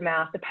of word of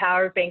mouth, the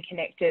power of being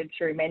connected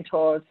through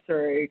mentors,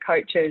 through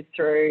coaches,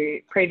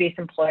 through previous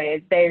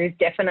employers, there is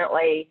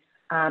definitely,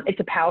 it's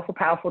a powerful,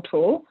 powerful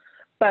tool.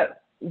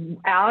 But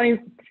our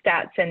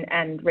stats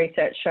and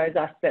research shows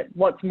us that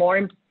what's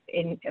more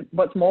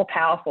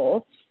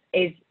powerful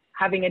is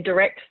having a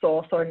direct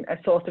source or a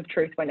source of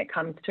truth when it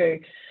comes to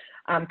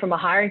from a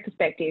hiring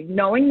perspective,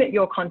 knowing that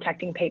you're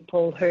contacting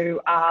people who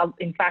are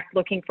in fact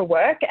looking for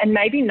work and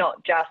maybe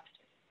not just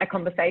a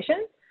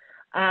conversation.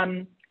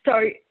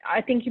 So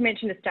I think you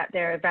mentioned a stat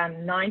there,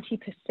 around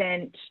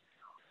 90%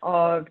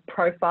 of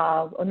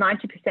profiles or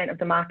 90% of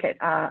the market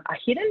are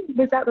hidden.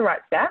 Was that the right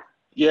stat?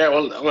 Yeah,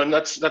 well,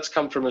 that's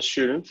come from a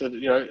student that,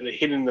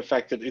 hidden the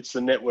fact that it's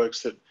the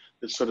networks that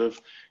sort of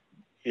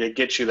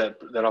get you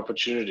that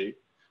opportunity.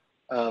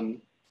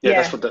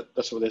 That's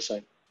what they're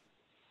saying.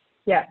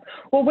 Yeah.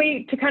 Well,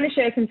 to kind of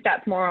share some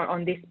stats more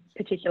on this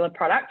particular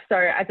product. So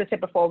as I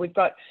said before, we've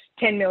got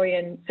 10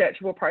 million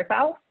searchable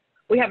profiles.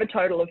 We have a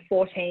total of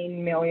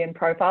 14 million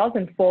profiles,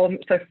 and 4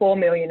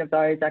 million of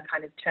those are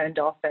kind of turned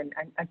off and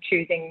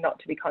choosing not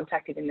to be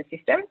contacted in the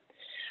system.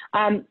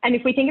 And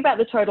if we think about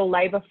the total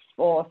labour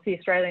force, the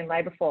Australian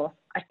labour force,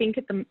 I think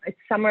it's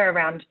somewhere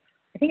around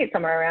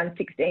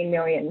 16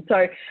 million.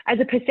 So as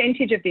a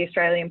percentage of the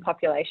Australian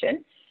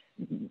population,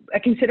 a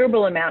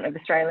considerable amount of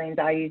Australians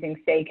are using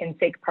Seek and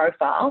Seek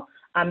Profile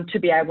to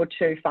be able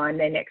to find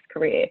their next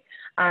career.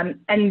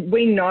 And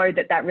we know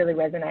that that really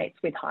resonates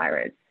with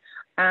hirers.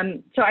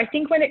 So I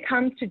think when it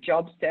comes to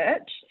job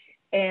search,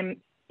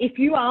 if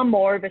you are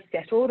more of a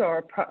settled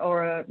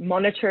or a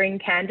monitoring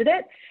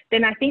candidate,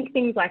 then I think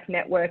things like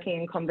networking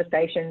and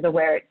conversations are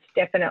where it's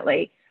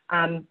definitely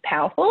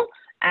powerful,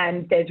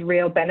 and there's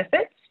real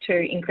benefits to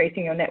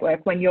increasing your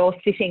network when you're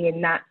sitting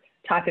in that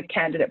type of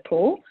candidate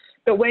pool.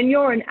 But when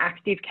you're an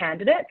active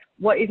candidate,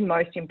 what is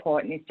most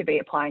important is to be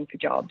applying for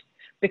jobs,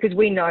 because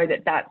we know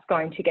that that's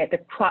going to get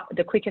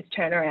the quickest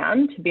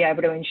turnaround to be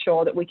able to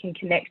ensure that we can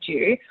connect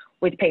you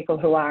with people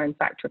who are in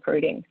fact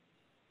recruiting.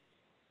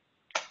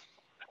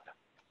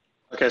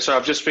 Okay, so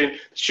I've just been,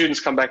 students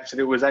come back and said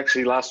it was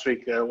actually last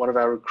week, one of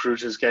our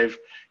recruiters gave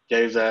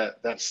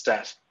that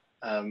stat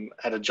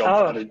at a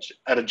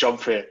job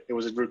fair. It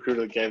was a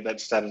recruiter that gave that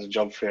stat at a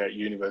job fair at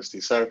university.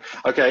 So,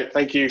 okay,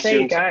 thank you,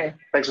 students. There you go.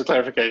 Thanks for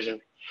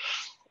clarification.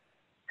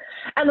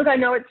 And look, I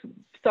know it's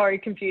so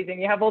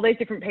confusing. You have all these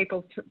different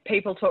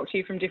people talk to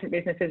you from different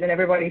businesses, and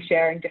everybody's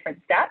sharing different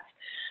stats.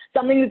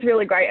 Something that's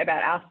really great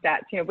about our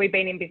stats, you know, we've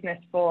been in business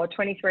for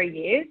 23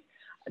 years.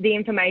 The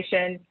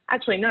information,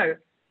 actually, no,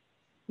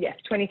 yes,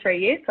 23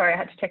 years. Sorry, I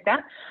had to check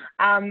that.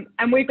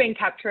 And we've been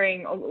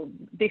capturing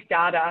this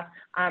data.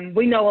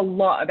 We know a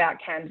lot about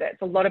candidates,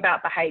 a lot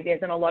about behaviours,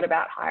 and a lot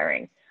about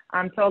hiring.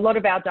 So a lot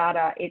of our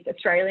data is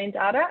Australian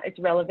data, it's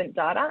relevant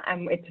data,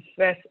 and it's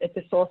a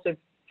first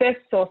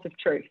source of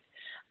truth.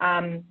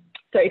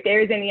 So if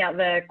there is any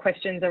other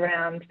questions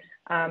around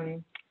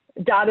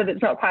data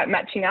that's not quite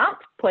matching up,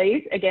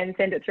 please, again,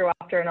 send it through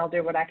after, and I'll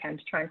do what I can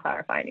to try and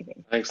clarify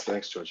anything.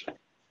 Thanks, Georgia.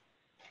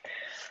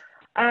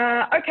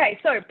 Okay,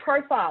 so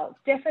profiles,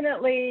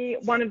 definitely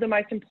one of the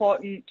most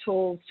important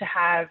tools to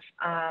have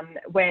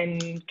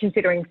when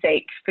considering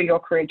Seek for your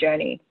career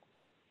journey.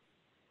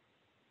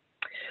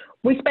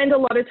 We spend a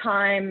lot of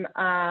time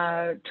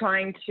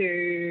trying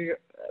to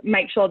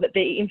make sure that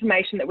the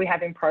information that we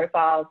have in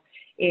profiles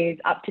is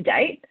up to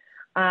date,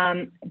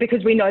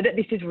 because we know that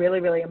this is really,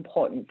 really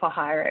important for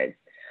hirers.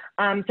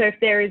 So if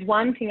there is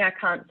one thing I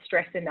can't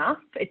stress enough,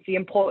 it's the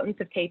importance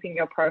of keeping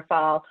your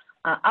profile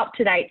up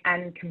to date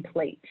and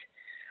complete.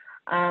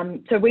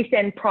 So we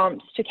send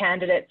prompts to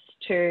candidates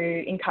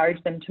to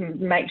encourage them to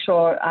make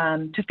sure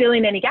to fill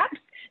in any gaps.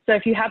 So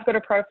if you have got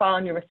a profile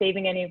and you're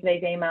receiving any of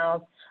these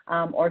emails,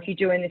 or if you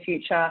do in the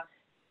future,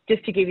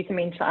 just to give you some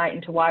insight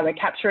into why we're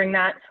capturing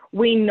that,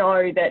 we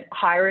know that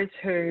hirers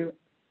who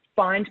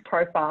find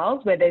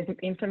profiles where there's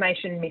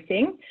information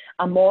missing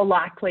are more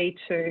likely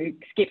to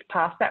skip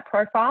past that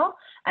profile,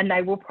 and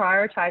they will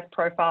prioritise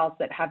profiles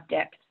that have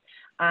depth.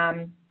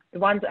 The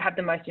ones that have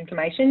the most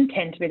information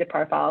tend to be the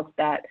profiles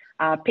that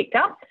are picked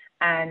up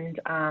and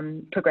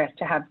progress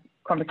to have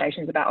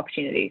conversations about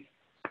opportunities.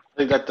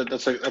 I think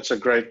that's a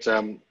great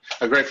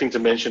thing to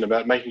mention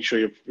about making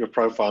sure your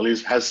profile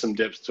has some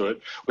depth to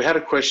it. We had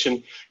a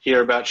question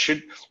here about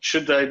should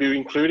they be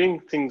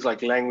including things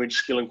like language,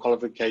 skill and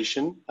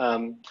qualification,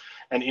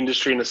 and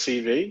industry in a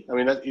CV? I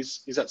mean, is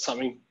that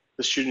something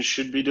the students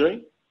should be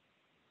doing?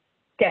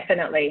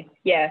 Definitely,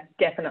 yeah,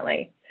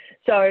 definitely.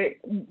 So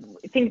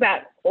think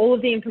about all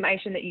of the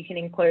information that you can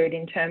include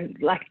in terms,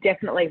 like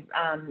definitely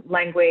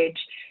language,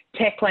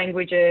 tech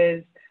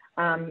languages,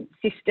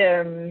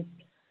 systems,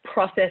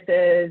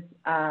 processes,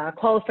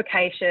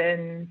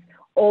 qualifications,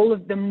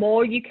 the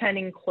more you can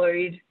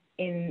include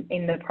in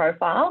the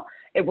profile,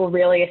 it will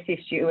really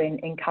assist you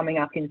in coming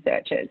up in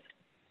searches.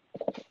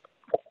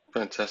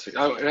 Fantastic.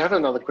 I have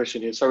another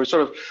question here. So we're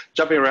sort of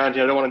jumping around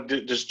here. I don't want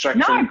to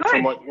distract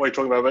from what you're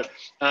talking about, but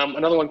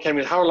another one came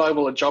in. How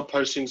reliable are job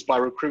postings by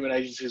recruitment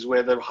agencies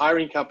where the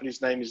hiring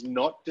company's name is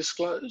not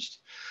disclosed?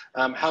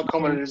 How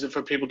common is it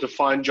for people to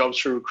find jobs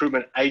through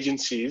recruitment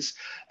agencies?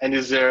 And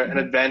is there an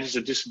advantage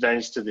or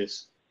disadvantage to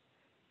this?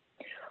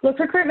 Look,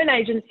 recruitment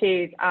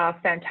agencies are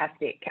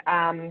fantastic.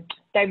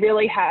 They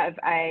really have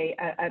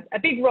a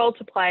big role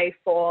to play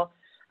for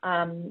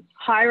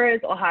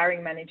hirers or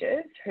hiring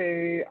managers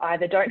who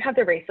either don't have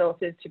the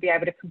resources to be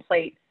able to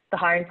complete the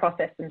hiring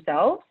process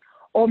themselves,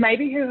 or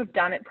maybe who have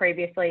done it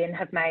previously and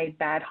have made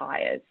bad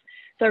hires.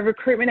 So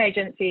recruitment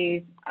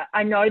agencies,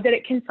 I know that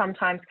it can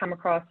sometimes come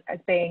across as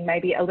being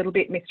maybe a little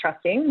bit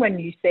mistrusting when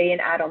you see an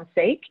ad on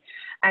Seek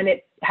and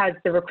it has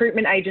the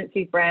recruitment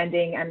agency's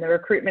branding and the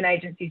recruitment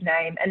agency's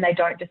name, and they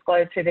don't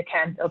disclose who the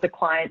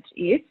client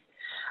is.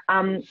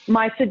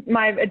 My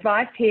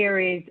advice here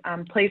is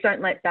please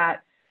don't let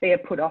that be a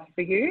put off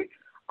for you.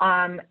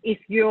 If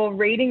you're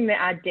reading the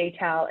ad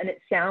detail and it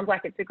sounds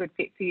like it's a good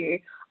fit for you,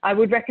 I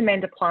would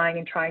recommend applying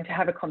and trying to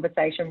have a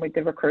conversation with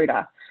the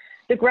recruiter.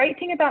 The great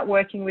thing about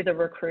working with a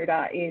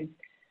recruiter is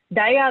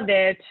They are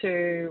there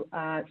to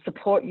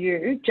support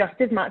you just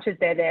as much as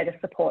they're there to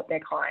support their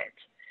client.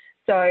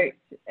 So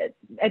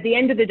at the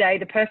end of the day,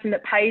 the person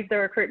that pays the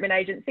recruitment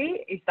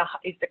agency is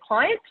the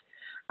client,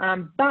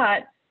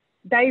 but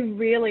they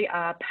really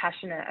are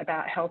passionate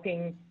about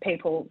helping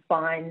people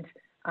find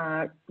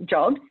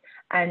jobs,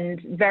 and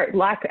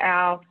like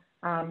our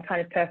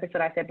kind of purpose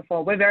that I said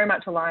before, we're very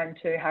much aligned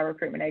to how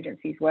recruitment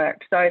agencies work.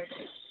 So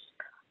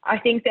I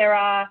think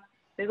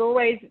there's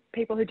always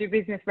people who do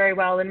business very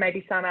well, and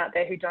maybe some out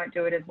there who don't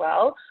do it as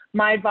well.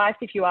 My advice,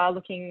 if you are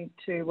looking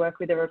to work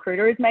with a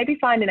recruiter, is maybe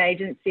find an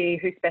agency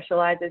who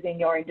specialises in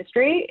your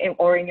industry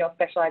or in your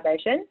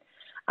specialisation,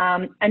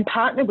 and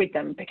partner with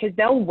them, because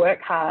they'll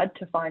work hard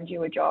to find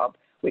you a job,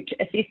 which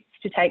assists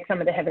to take some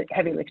of the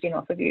heavy lifting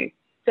off of you.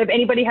 So if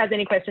anybody has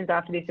any questions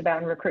after this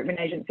about recruitment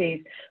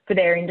agencies for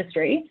their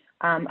industry,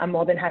 I'm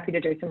more than happy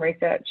to do some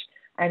research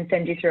and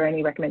send you through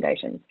any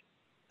recommendations.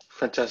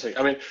 Fantastic.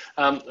 I mean,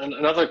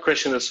 another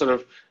question that's sort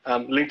of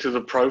linked to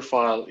the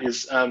profile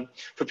is,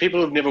 for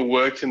people who've never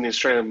worked in the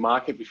Australian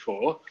market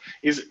before,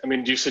 do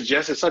you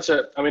suggest, it's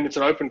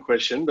an open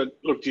question, but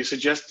look, do you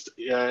suggest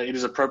it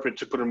is appropriate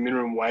to put a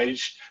minimum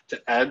wage to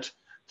add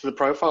to the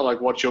profile?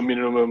 Like, what's your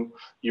minimum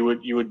you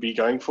would be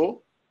going for?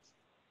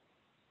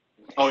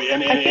 Oh,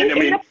 and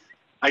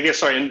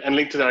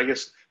linked to that, I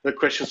guess the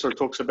question sort of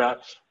talks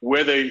about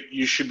whether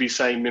you should be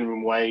saying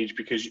minimum wage,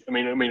 because I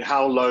mean,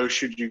 how low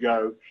should you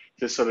go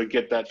to sort of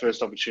get that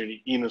first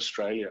opportunity in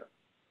Australia?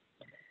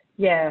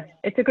 Yeah,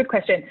 it's a good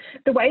question.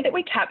 The way that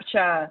we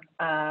capture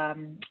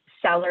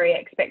salary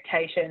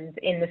expectations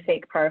in the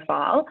SEEK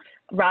profile,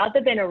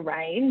 rather than a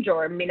range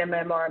or a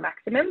minimum or a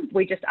maximum,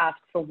 we just ask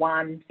for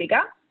one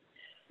figure.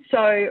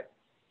 So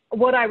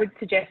what I would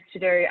suggest to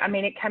do, I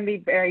mean, it can be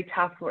very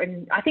tough,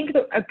 and I think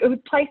a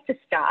good place to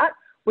start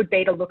would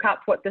be to look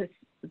up what the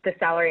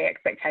salary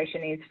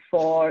expectation is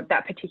for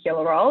that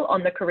particular role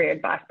on the career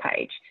advice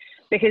page,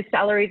 because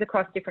salaries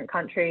across different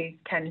countries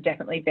can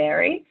definitely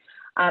vary.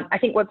 I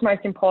think what's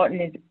most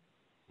important is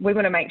we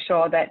want to make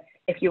sure that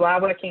if you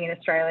are working in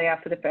Australia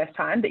for the first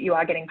time, that you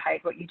are getting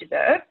paid what you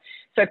deserve.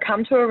 So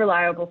come to a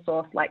reliable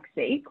source like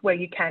SEEK, where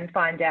you can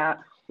find out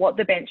what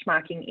the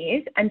benchmarking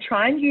is and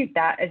try and use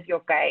that as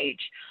your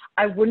gauge.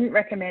 I wouldn't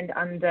recommend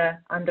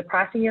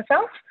underpricing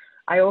yourself.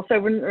 I also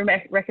wouldn't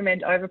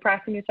recommend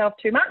overpricing yourself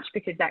too much,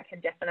 because that can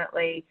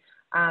definitely,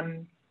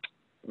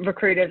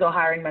 recruiters or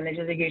hiring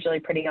managers are usually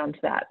pretty onto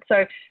that.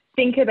 So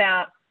think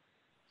about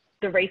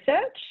the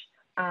research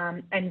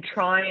and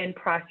try and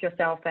price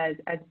yourself as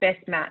best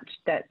matched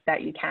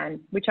that you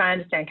can, which I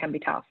understand can be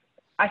tough.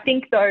 I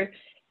think though,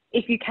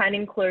 if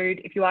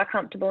you are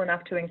comfortable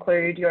enough to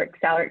include your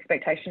salary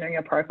expectation on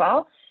your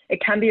profile,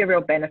 it can be a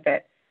real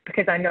benefit,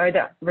 because I know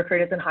that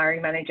recruiters and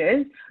hiring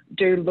managers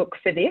do look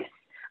for this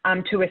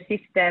to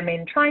assist them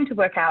in trying to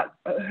work out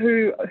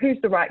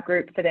who's the right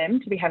group for them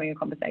to be having a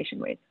conversation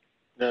with.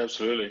 Yeah,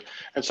 absolutely.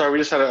 And so we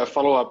just had a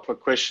follow-up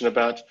question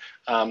about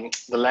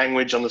the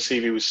language on the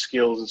CV with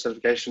skills and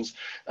certifications.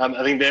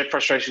 I think their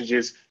frustrations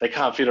is they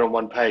can't fit it on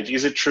one page.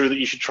 Is it true that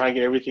you should try and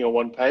get everything on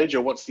one page,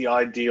 or what's the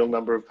ideal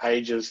number of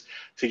pages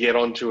to get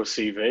onto a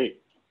CV?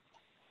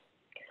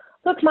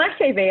 Look, my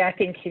CV, I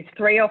think, is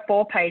 3 or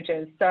 4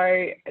 pages.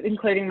 So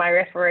including my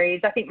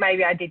referees, I think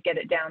maybe I did get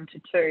it down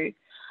to 2.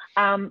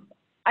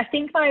 I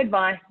think my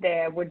advice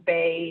there would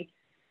be,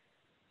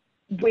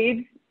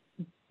 with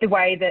the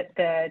way that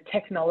the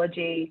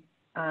technology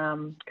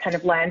kind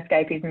of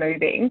landscape is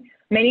moving,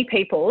 many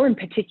people, and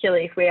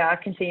particularly if we are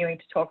continuing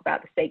to talk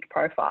about the SEEK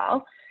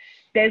profile,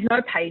 there's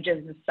no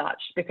pages as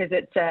such, because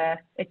it's a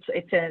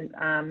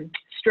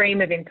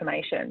stream of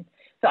information.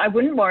 So I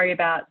wouldn't worry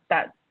about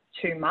that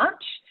too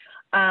much.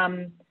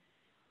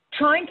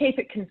 Try and keep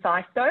it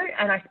concise though,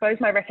 and I suppose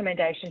my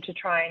recommendation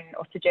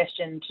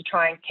suggestion to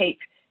try and keep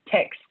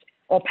text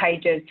or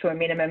pages to a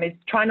minimum is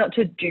try not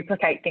to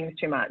duplicate things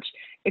too much.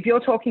 If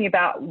you're talking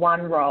about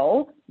one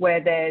role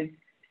where there's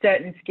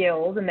certain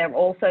skills and they've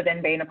also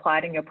then been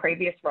applied in your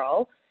previous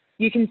role,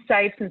 you can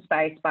save some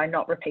space by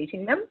not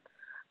repeating them.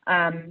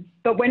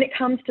 But when it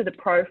comes to the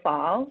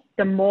profile,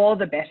 the more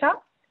the better,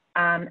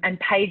 and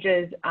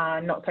pages are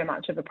not so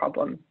much of a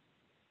problem.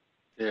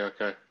 Yeah,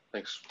 okay,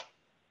 thanks.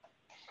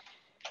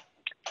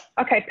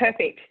 Okay,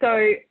 perfect.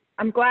 So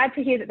I'm glad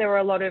to hear that there were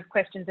a lot of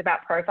questions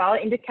about profile.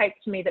 It indicates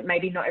to me that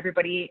maybe not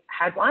everybody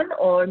had one,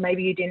 or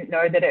maybe you didn't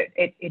know that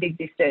it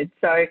existed.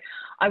 So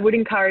I would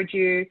encourage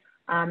you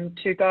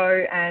to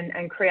go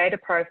and create a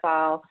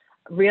profile,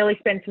 really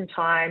spend some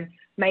time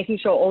making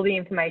sure all the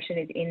information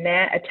is in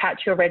there,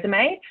 attach your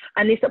resume.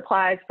 And this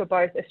applies for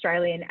both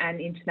Australian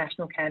and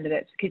international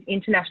candidates, because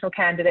international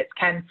candidates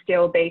can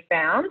still be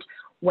found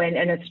when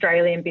an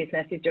Australian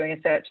business is doing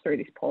a search through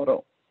this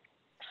portal.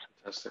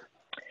 Fantastic.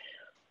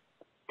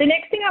 The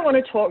next thing I want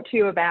to talk to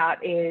you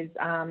about is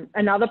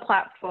another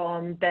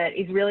platform that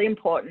is really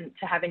important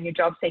to have in your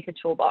job seeker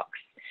toolbox.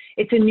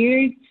 It's a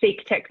new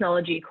SEEK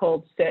technology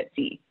called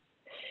Certsy.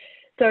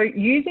 So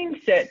using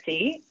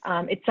Certsy,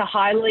 it's a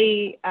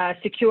highly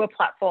secure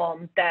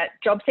platform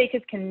that job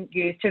seekers can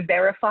use to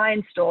verify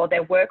and store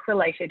their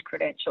work-related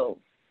credentials.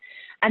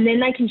 And then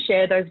they can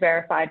share those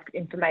verified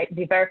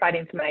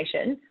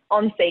information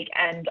on Seek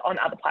and on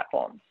other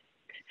platforms.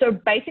 So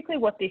basically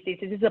what this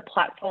is a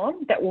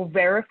platform that will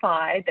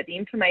verify that the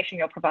information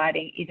you're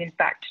providing is in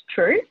fact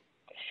true.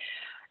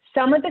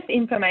 Some of this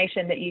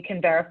information that you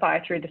can verify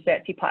through the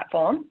Certsy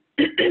platform,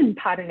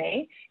 pardon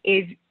me,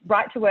 is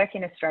right to work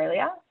in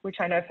Australia, which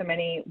I know for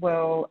many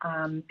will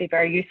be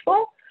very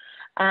useful.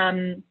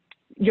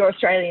 Your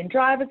Australian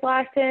driver's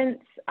license,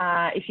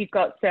 if you've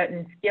got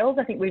certain skills,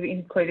 I think we've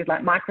included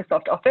like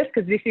Microsoft Office,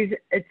 because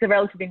it's a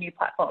relatively new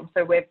platform.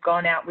 So we've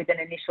gone out with an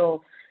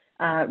initial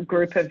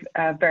group of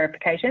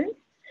verifications.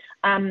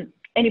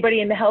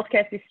 Anybody in the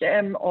healthcare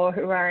system or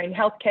who are in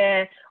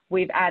healthcare,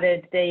 we've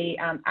added the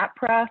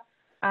APRA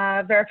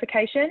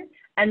verification.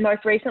 And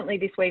most recently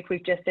this week,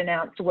 we've just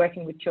announced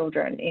working with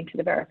children into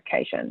the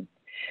verification.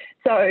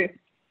 So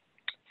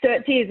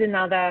Certsy is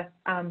another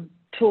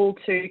tool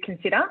to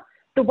consider.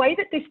 The way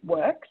that this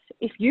works,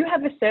 if you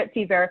have a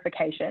Certsy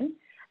verification,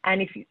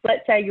 and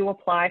let's say you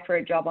apply for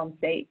a job on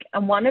Seek,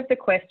 and one of the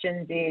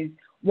questions is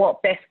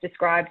what best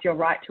describes your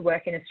right to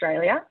work in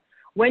Australia,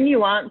 when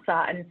you answer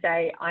and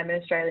say, I'm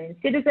an Australian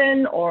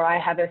citizen, or I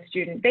have a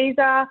student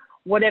visa,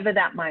 whatever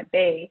that might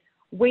be,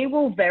 we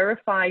will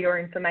verify your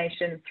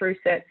information through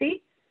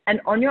Certsy, and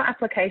on your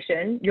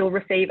application, you'll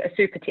receive a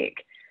super tick.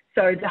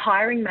 So the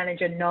hiring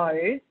manager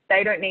knows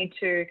they don't need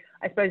to,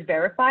 I suppose,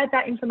 verify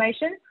that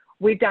information.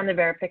 We've done the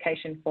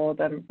verification for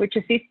them, which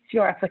assists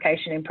your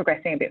application in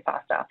progressing a bit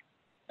faster.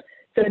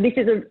 So this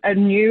is a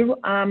new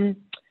kind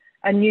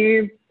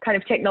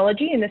of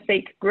technology in the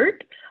Seek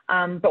group,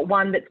 but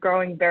one that's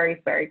growing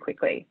very, very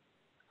quickly.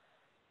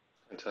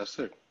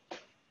 Fantastic.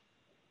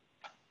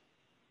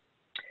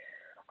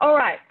 All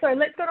right, so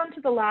let's go on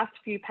to the last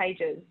few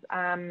pages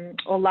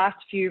or last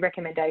few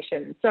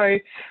recommendations. So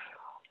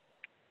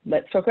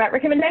let's talk about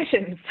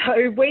recommendations.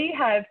 So we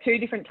have two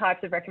different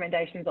types of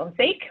recommendations on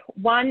Seek.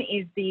 One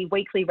is the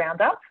weekly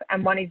roundup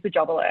and one is the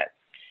job alert.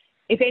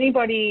 If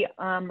anybody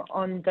on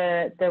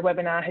the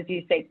webinar has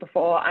used Seek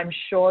before, I'm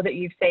sure that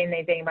you've seen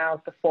these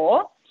emails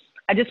before.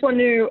 I just want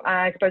to,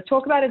 I suppose,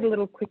 talk about it a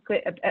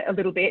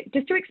little bit,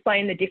 just to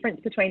explain the difference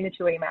between the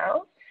two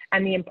emails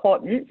and the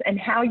importance and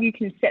how you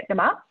can set them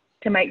up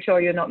to make sure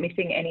you're not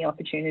missing any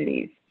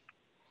opportunities.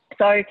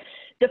 So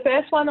the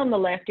first one on the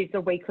left is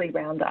the weekly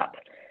roundup.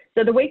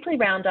 So the weekly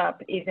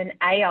roundup is an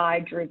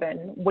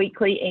AI-driven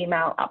weekly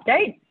email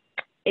update.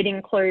 It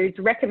includes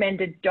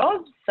recommended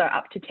jobs, so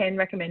up to 10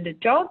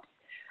 recommended jobs.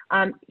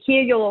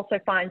 Here you'll also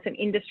find some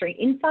industry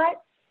insights.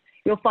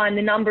 You'll find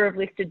the number of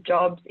listed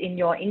jobs in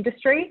your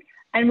industry.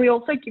 And we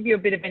also give you a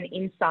bit of an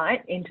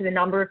insight into the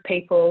number of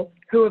people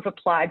who have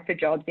applied for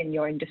jobs in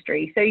your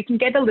industry. So you can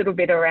get a little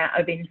bit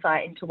of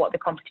insight into what the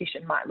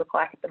competition might look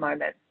like at the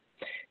moment.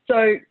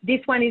 So this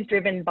one is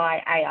driven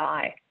by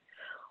AI.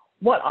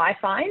 What I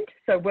find,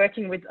 so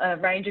working with a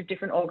range of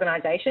different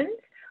organisations,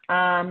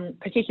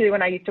 particularly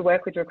when I used to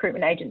work with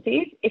recruitment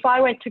agencies, if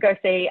I went to go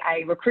see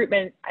a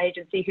recruitment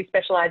agency who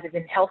specialises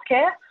in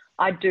healthcare,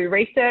 I'd do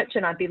research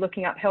and I'd be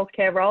looking up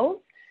healthcare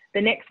roles.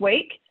 The next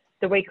week,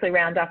 the weekly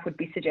roundup would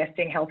be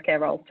suggesting healthcare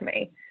roles to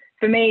me.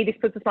 For me, this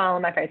puts a smile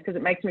on my face because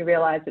it makes me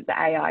realise that the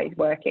AI is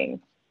working.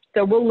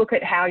 So we'll look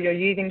at how you're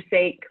using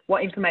Seek,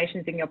 what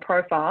information's in your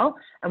profile,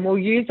 and we'll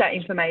use that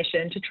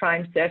information to try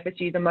and surface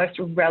you the most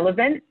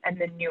relevant and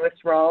the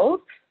newest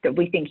roles that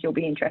we think you'll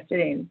be interested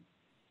in.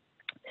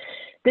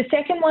 The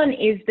second one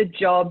is the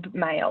job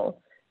mail.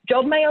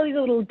 Job mail is a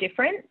little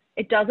different.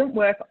 It doesn't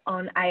work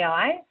on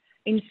AI.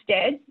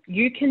 Instead,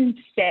 you can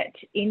set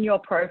in your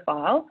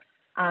profile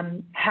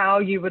how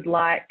you would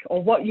like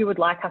or what you would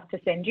like us to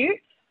send you,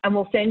 and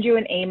we'll send you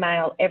an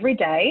email every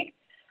day.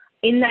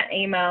 In that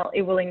email,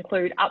 it will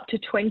include up to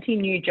 20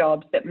 new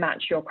jobs that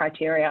match your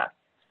criteria.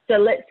 So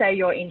let's say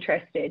you're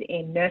interested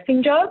in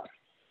nursing jobs.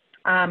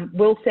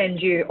 We'll send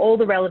you all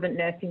the relevant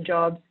nursing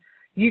jobs.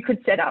 You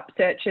could set up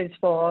searches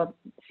for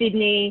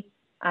Sydney,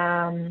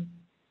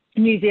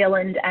 New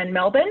Zealand and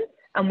Melbourne,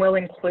 and we'll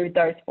include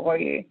those for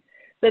you.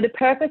 So the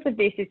purpose of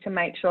this is to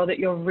make sure that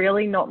you're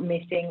really not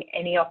missing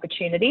any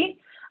opportunity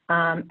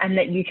and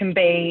that you can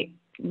be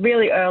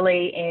really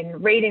early in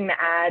reading the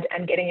ad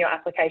and getting your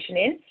application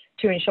in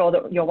to ensure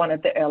that you're one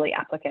of the early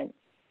applicants.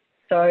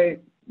 So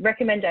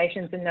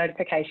recommendations and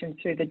notifications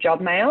through the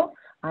job mail,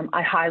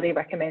 I highly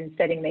recommend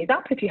setting these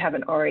up if you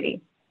haven't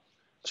already.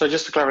 So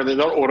just to clarify, they're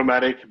not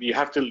automatic. You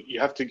have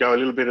to go a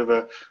little bit of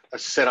a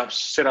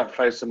setup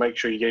phase to make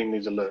sure you're getting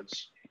these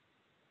alerts.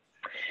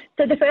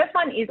 So the first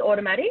one is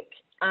automatic.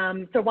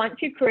 So once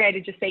you've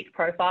created your Seek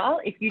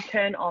profile, if you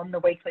turn on the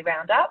weekly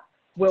roundup,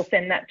 we'll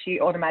send that to you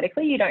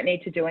automatically. You don't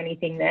need to do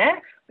anything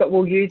there, but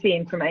we'll use the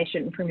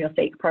information from your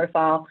Seek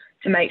profile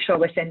to make sure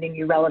we're sending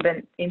you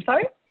relevant info.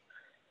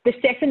 The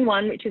second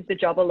one, which is the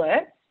job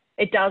alert,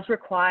 it does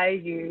require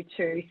you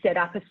to set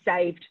up a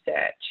saved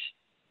search.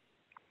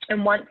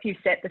 And once you've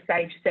set the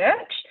saved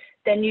search,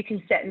 then you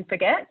can set and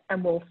forget,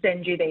 and we'll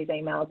send you these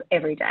emails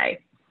every day.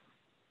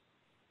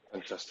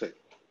 Fantastic.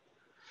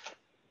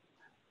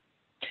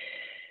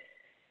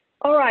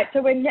 All right,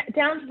 so we're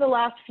down to the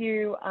last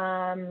few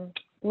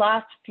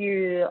last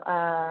few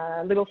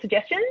little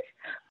suggestions.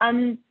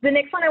 The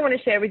next one I want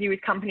to share with you is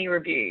company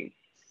reviews.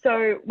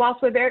 So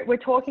whilst we're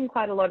talking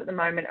quite a lot at the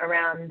moment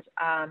around,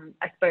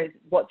 I suppose,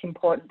 what's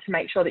important to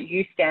make sure that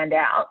you stand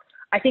out,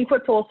 I think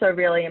what's also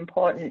really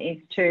important is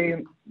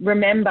to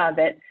remember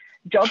that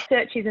job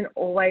search isn't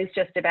always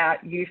just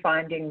about you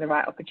finding the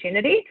right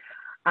opportunity.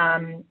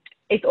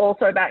 It's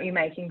also about you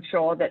making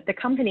sure that the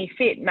company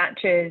fit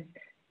matches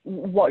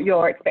what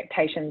your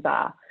expectations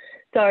are.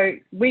 So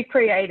we've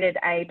created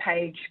a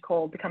page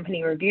called the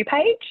company review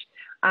page.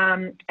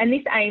 And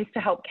this aims to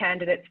help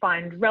candidates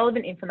find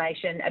relevant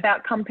information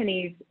about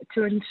companies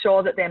to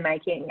ensure that they're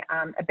making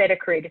a better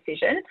career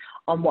decision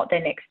on what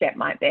their next step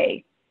might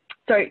be.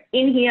 So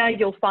in here,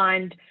 you'll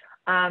find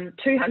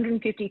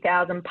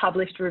 250,000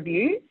 published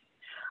reviews,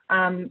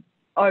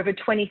 over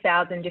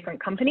 20,000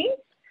 different companies.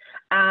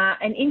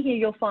 And in here,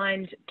 you'll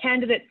find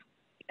candidates'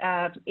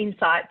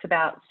 insights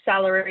about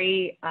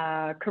salary,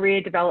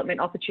 career development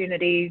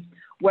opportunities,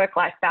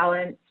 work-life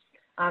balance,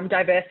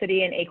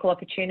 diversity and equal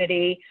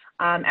opportunity,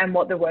 and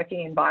what the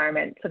working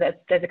environment. So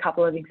there's a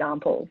couple of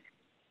examples.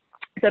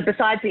 So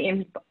besides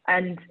the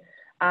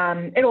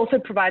it also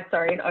provides,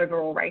 an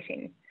overall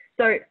rating.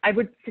 So I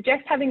would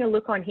suggest having a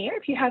look on here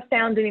if you have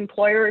found an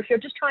employer, if you're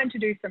just trying to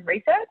do some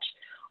research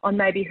on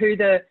maybe who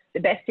the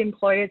best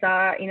employers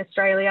are in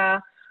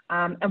Australia,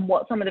 and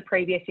what some of the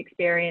previous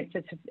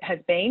experiences has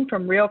been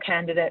from real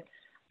candidate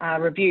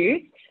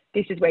reviews.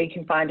 This is where you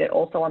can find it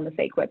also on the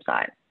SEEK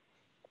website.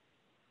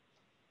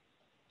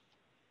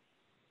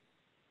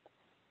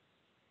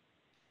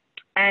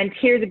 And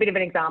here's a bit of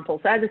an example.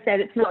 So as I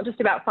said, it's not just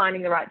about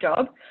finding the right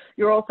job,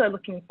 you're also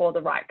looking for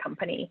the right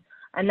company.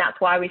 And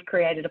that's why we've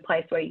created a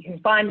place where you can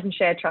find and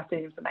share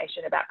trusted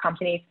information about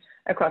companies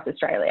across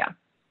Australia.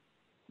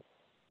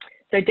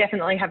 So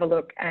definitely have a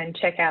look and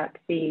check out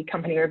the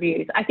company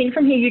reviews. I think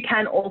from here you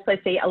can also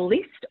see a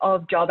list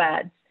of job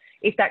ads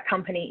if that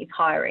company is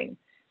hiring.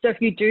 So if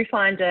you do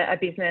find a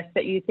business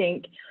that you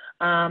think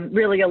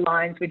really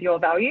aligns with your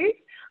values,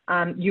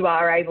 you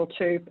are able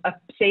to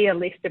see a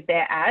list of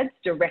their ads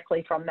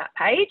directly from that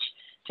page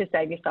to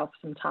save yourself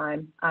some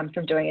time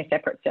from doing a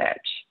separate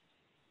search.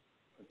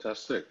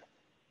 Fantastic.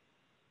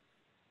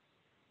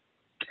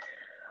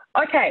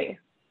 Okay,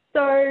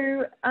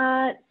 so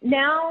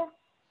now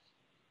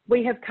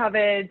we have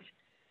covered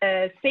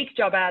SEEK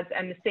job ads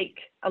and the SEEK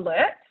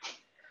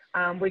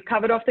alerts. We've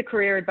covered off the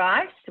career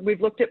advice.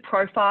 We've looked at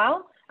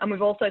profile, and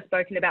we've also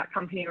spoken about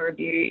company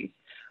reviews.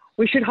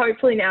 We should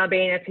hopefully now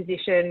be in a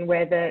position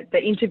where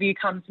the interview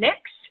comes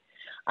next.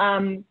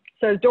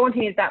 So as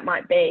daunting as that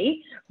might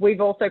be,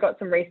 we've also got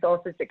some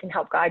resources that can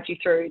help guide you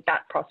through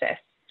that process.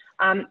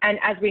 And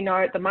as we know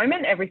at the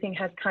moment, everything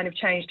has kind of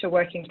changed to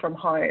working from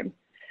home.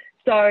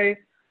 So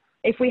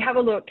if we have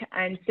a look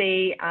and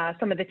see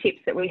some of the tips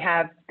that we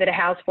have that are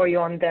housed for you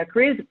on the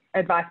careers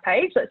advice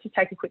page, let's just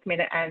take a quick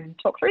minute and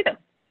talk through them.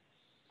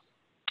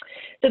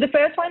 So the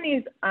first one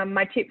is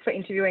my tip for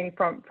interviewing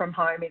from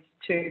home is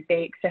to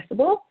be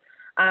accessible.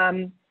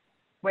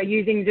 We're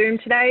using Zoom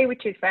today,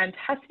 which is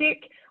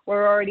fantastic.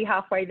 We're already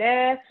halfway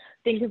there.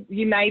 Think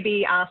you may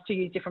be asked to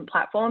use different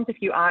platforms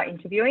if you are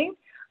interviewing.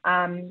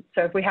 So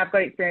if we have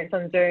got experience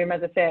on Zoom,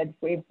 as I said,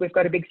 we've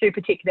got a big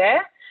super tick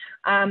there.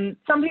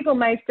 Some people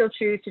may still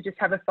choose to just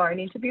have a phone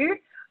interview,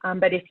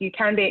 but if you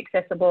can be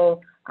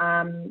accessible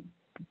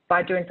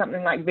by doing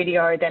something like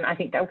video, then I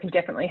think that can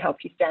definitely help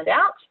you stand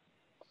out.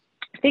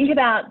 Think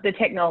about the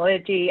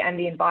technology and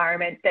the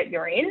environment that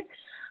you're in.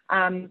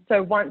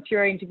 So once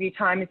your interview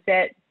time is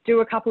set,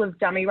 do a couple of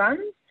dummy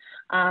runs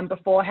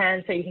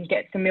beforehand so you can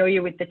get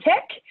familiar with the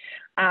tech,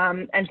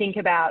 and think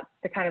about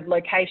the kind of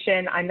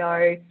location. I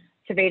know,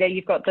 Savita,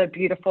 you've got the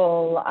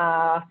beautiful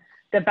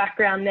the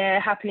background there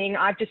happening.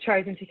 I've just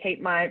chosen to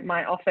keep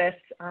my office.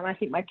 I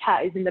think my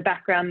cat is in the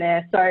background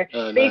there. So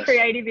be nice.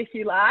 Creative if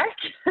you like,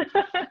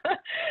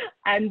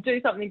 and do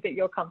something that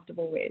you're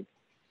comfortable with.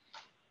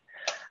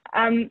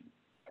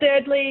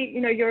 Thirdly,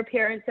 your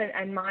appearance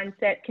and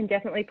mindset can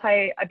definitely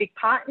play a big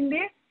part in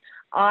this.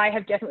 I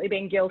have definitely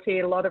been guilty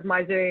at a lot of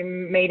my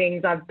Zoom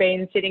meetings. I've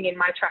been sitting in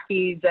my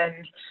trackies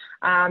and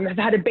I've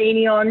had a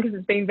beanie on because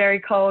it's been very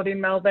cold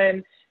in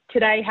Melbourne.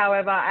 Today,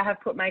 however, I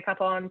have put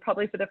makeup on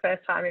probably for the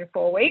first time in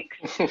 4 weeks.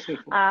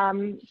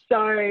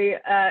 So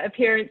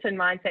appearance and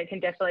mindset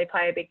can definitely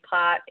play a big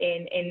part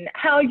in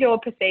how you're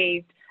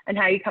perceived and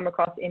how you come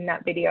across in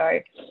that video.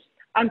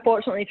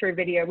 Unfortunately, through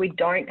video, we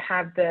don't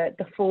have the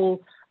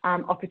full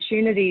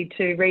opportunity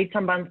to read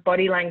someone's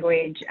body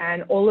language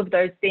and all of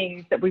those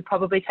things that we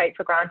probably take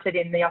for granted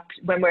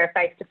when we're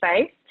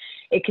face-to-face.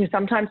 It can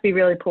sometimes be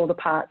really pulled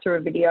apart through a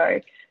video.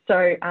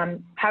 So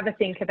have a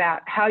think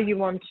about how you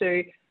want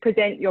to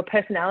present your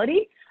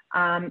personality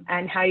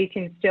and how you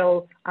can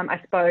still, I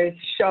suppose,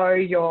 show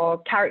your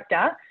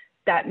character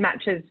that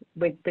matches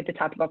with the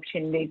type of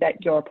opportunity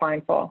that you're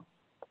applying for.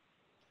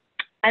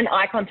 And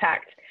eye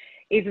contact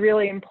is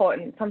really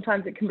important.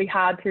 Sometimes it can be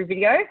hard through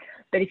video,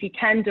 but if you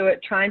can do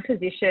it, try and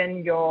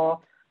position your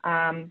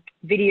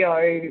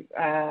video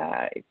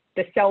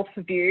the self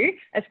view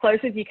as close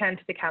as you can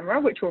to the camera,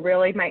 which will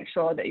really make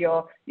sure that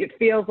it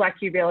feels like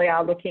you really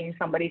are looking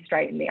somebody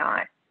straight in the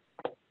eye.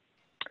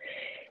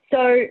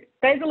 So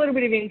there's a little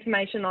bit of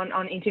information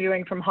on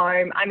interviewing from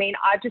home. I mean,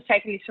 I've just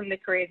taken this from the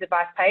careers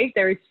advice page.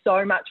 There is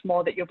so much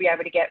more that you'll be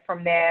able to get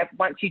from there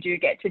once you do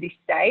get to this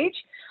stage.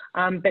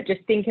 But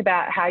just think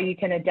about how you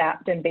can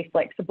adapt and be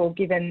flexible,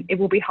 given it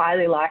will be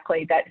highly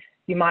likely that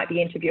you might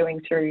be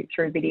interviewing through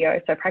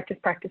video. So practice,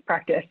 practice,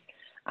 practice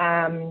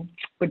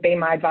would be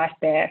my advice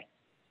there.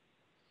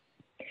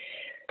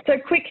 So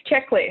quick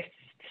checklist.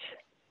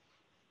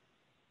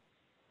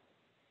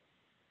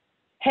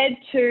 Head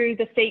to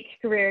the Seek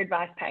Career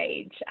Advice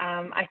page.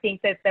 I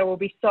think that there will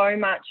be so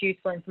much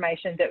useful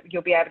information that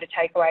you'll be able to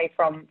take away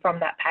from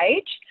that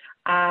page.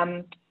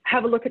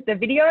 Have a look at the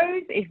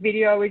videos. If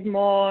video is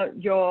more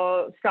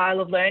your style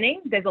of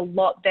learning, there's a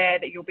lot there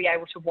that you'll be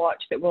able to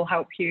watch that will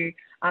help you.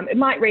 It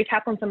might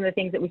recap on some of the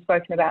things that we've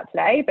spoken about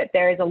today, but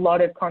there is a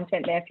lot of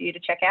content there for you to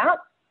check out.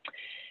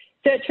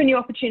 Search for new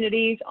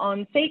opportunities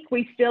on Seek.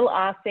 We still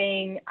are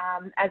seeing,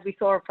 as we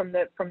saw from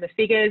the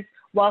figures,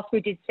 whilst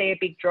we did see a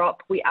big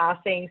drop, we are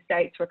seeing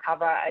states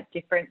recover at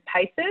different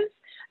paces,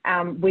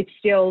 with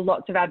still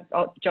lots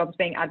of jobs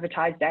being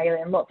advertised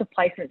daily and lots of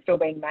placements still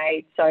being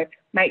made. So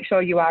make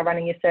sure you are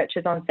running your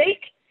searches on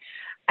Seek,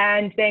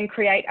 and then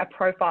create a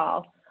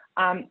profile.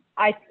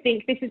 I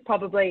think this is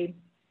probably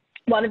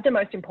one of the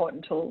most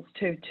important tools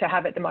to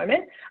have at the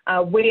moment.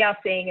 We are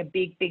seeing a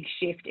big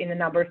shift in the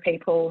number of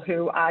people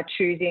who are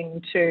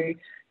choosing to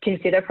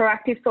consider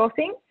proactive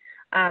sourcing.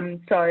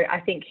 So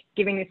I think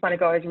giving this one a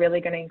go is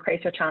really going to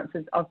increase your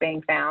chances of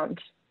being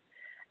found.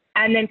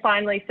 And then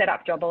finally, set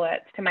up job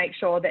alerts to make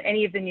sure that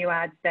any of the new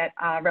ads that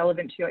are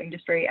relevant to your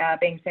industry are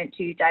being sent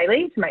to you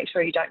daily to make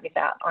sure you don't miss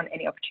out on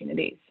any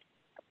opportunities.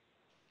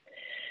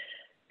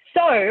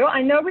 So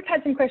I know we've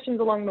had some questions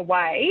along the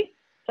way.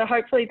 So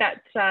hopefully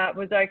that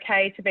was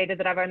okay, Tavita,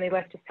 that I've only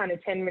left just kind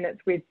of 10 minutes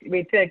with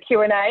the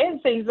Q&A.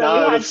 It seems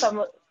that we had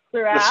some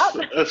throughout.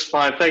 That's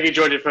fine. Thank you,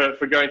 Georgia,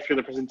 for going through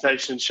the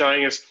presentation and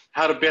showing us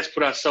how to best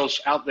put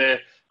ourselves out there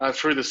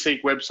through the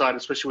Seek website,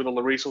 especially with all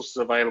the resources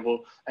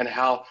available, and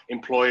how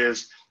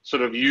employers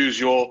sort of use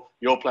your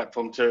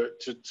platform to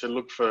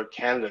look for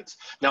candidates.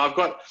 Now, I've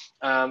got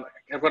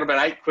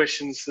about 8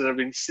 questions that have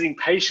been sitting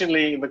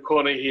patiently in the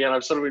corner here, and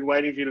I've sort of been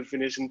waiting for you to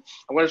finish, and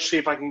I want to see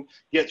if I can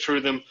get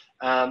through them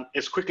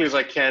as quickly as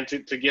I can to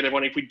get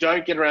everyone. If we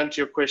don't get around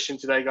to your question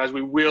today, guys,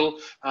 we will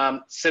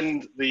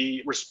send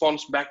the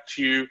response back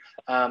to you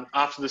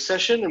after the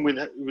session, and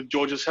with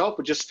George's help.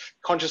 We're just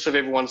conscious of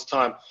everyone's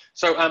time.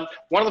 So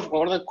one of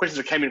the questions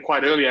that came in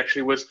quite early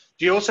actually was,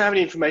 do you also have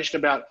any information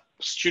about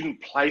student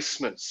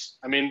placements?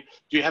 I mean,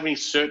 do you have any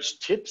search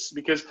tips?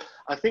 Because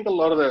I think a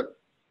lot of the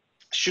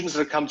students that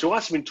have come to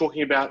us have been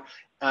talking about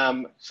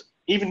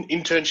even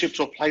internships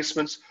or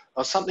placements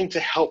are something to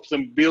help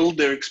them build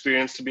their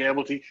experience to be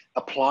able to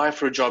apply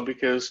for a job,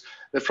 because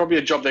there's probably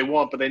a job they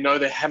want, but they know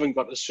they haven't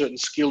got a certain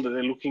skill that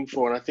they're looking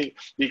for. And I think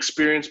the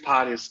experience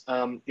part is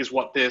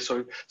what they're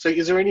so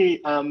is there any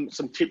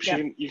some tips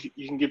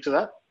you can give to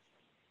that?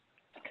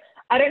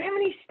 I don't have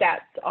any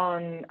stats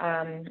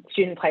on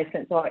student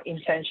placements or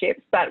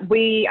internships, but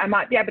I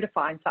might be able to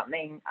find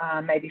something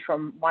maybe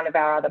from one of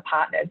our other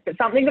partners. But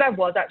something that I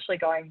was actually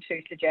going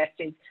to suggest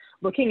is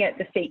looking at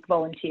the Seek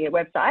Volunteer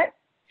website.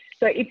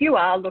 So if you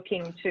are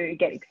looking to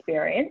get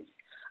experience,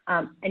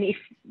 and if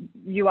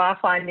you are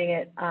finding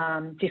it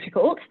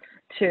difficult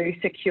to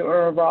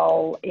secure a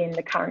role in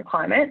the current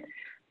climate,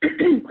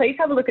 please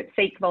have a look at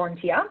Seek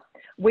Volunteer.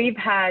 We've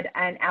had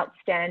an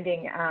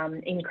outstanding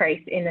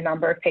increase in the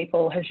number of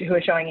people who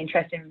are showing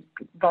interest in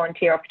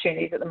volunteer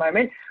opportunities at the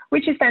moment,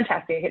 which is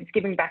fantastic. It's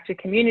giving back to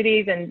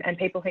communities and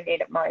people who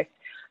need it most.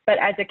 But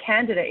as a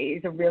candidate, it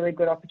is a really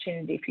good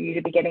opportunity for you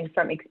to be getting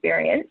some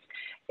experience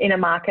in a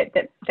market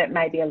that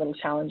may be a little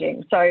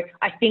challenging. So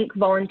I think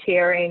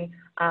volunteering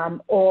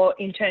or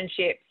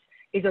internships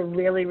is a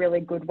really, really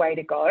good way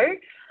to go.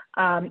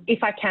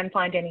 If I can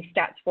find any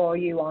stats for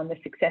you on the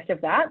success of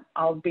that,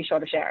 I'll be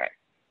sure to share it.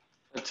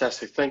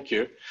 Fantastic, thank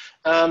you.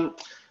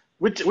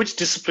 Which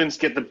disciplines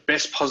get the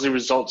best positive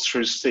results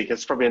through Seek?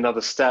 That's probably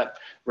another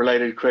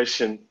stat-related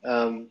question.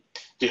 Do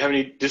you have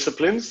any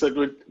disciplines that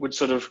would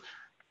sort of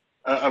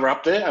are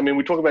up there? I mean,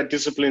 we talk about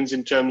disciplines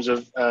in terms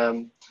of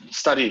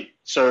study.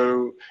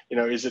 So, you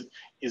know, is it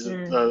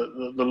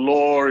the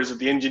law? Is it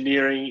the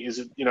engineering? Is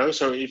it, you know?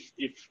 So if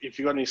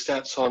you've got any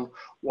stats on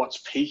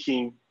what's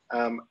peaking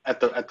at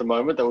the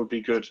moment, that would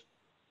be good.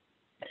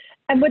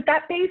 And would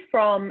that be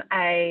from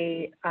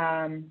a,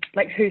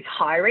 like who's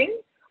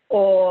hiring,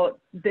 or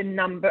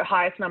the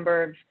highest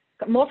number of,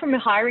 more from a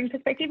hiring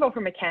perspective or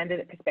from a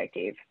candidate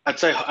perspective? I'd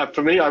say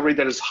for me, I read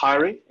that as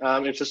hiring.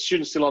 If the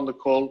student's still on the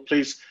call,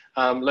 please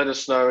let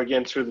us know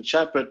again through the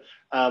chat, but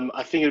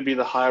I think it'd be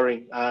the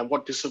hiring.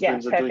 What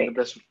disciplines are doing the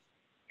best?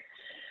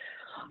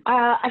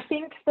 I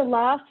think the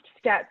last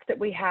stats that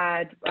we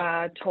had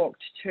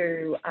talked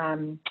to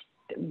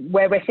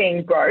where we're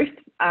seeing growth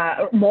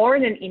more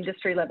in an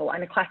industry level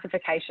and a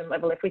classification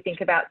level if we think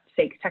about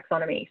Seek's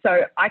taxonomy. So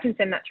I can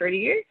send that through to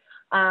you.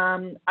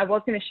 I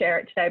was going to share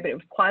it today, but it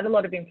was quite a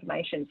lot of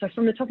information. So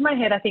from the top of my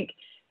head, I think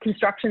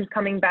construction's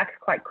coming back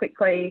quite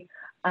quickly.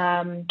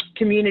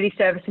 Community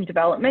service and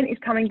development is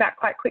coming back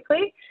quite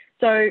quickly.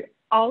 So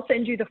I'll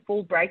send you the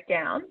full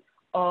breakdown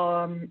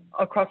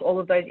across all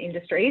of those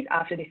industries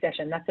after this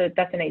session.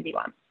 That's an easy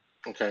one.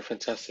 Okay,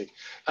 fantastic.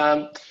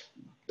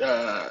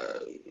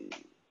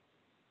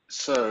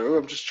 So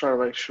I'm just trying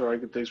to make sure I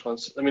get these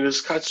ones. I mean,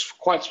 there's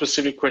quite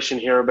specific question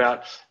here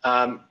about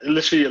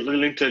literally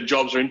linked to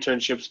jobs or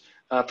internships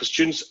for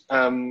students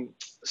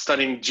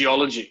studying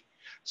geology.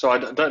 So I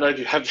don't know if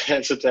you have the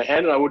answer to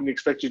hand, and I wouldn't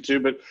expect you to,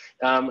 but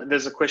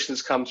there's a question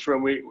that's come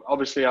through,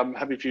 and I'm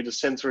happy for you to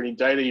send through any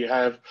data you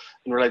have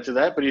in relate to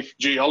that. But if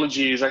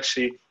geology is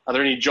actually, are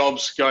there any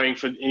jobs going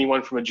for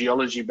anyone from a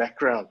geology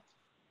background?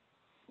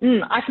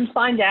 I can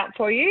find out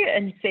for you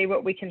and see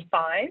what we can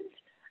find.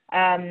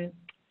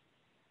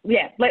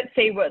 Yeah, let's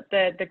see what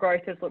the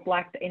growth has looked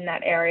like in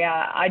that area.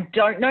 I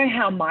don't know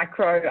how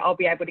micro I'll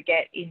be able to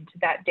get into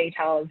that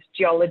detail of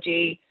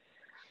geology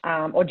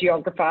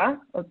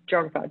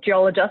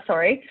geologist,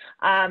 sorry.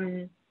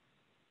 But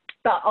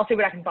I'll see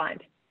what I can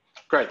find.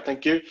 Great,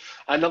 thank you.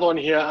 Another one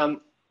here.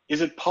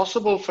 Is it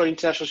possible for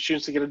international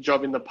students to get a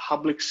job in the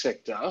public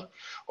sector,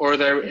 or are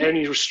there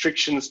any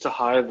restrictions to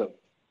hire them?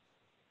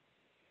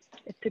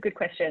 It's a good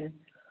question.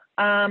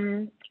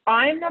 I'm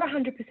not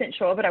 100%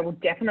 sure, but I will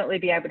definitely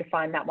be able to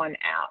find that one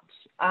out.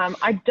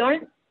 I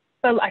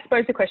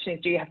suppose the question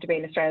is, do you have to be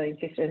an Australian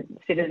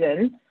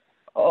citizen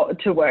or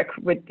to work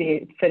for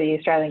the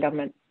Australian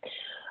government?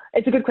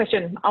 It's a good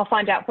question. I'll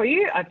find out for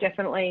you. I've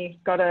definitely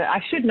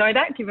I should know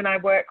that given I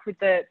work with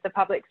the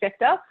public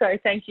sector. So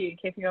thank you,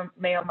 keeping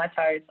me on my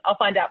toes. I'll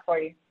find out for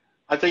you.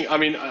 As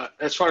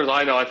far as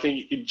I know, I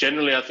think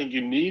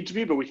you need to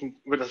be,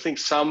 but I think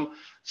some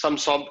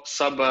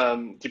sub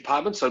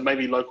departments, so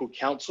maybe local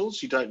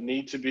councils, you don't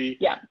need to be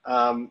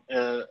a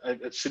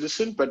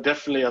citizen, but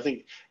definitely I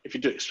think if you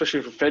do,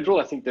 especially for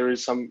federal, I think there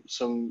is some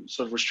sort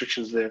of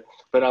restrictions there.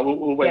 But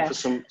we'll wait for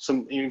some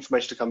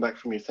information to come back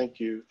from you. Thank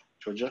you,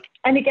 Georgia.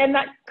 And again,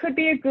 that could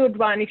be a good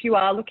one if you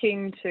are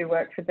looking to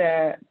work for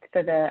the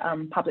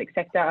public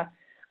sector.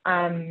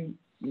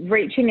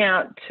 Reaching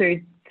out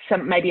to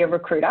maybe a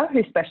recruiter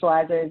who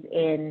specialises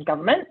in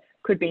government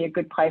could be a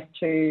good place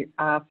to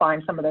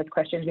find some of those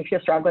questions if you're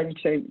struggling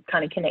to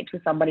kind of connect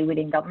with somebody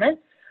within government.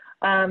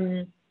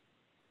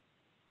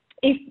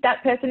 If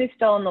that person is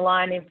still on the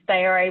line, if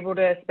they are able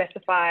to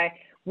specify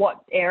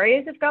what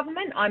areas of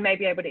government, I may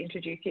be able to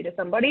introduce you to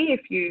somebody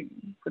if you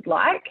would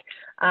like.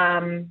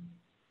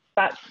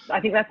 But I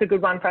think that's a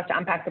good one for us to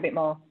unpack a bit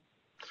more.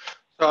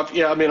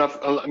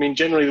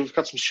 Generally we've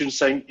got some students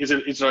saying, is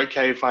it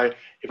okay if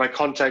I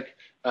contact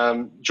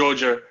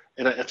Georgia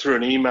through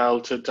an email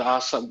to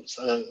ask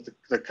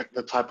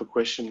the type of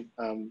question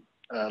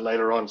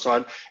later on.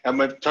 So I'm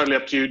totally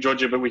up to you,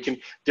 Georgia, but we can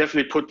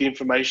definitely put the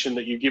information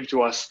that you give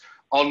to us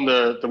on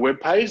the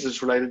webpage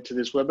that's related to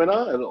this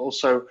webinar, and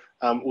also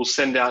we'll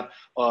send out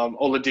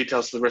all the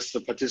details to the rest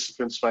of the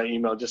participants by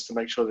email just to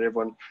make sure that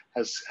everyone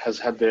has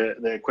had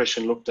their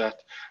question looked at.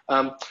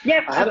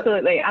 Yep,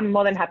 absolutely. I'm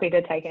more than happy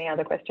to take any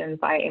other questions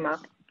by email.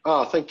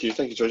 Oh, thank you,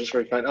 George. It's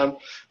very kind.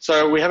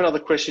 So we have another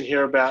question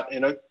here about,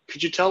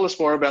 could you tell us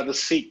more about the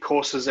SEEK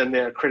courses and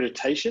their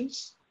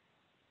accreditations?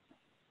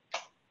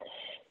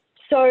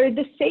 So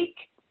the SEEK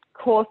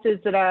courses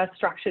that are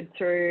structured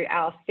through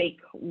our SEEK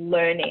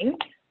Learning.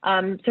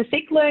 So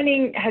SEEK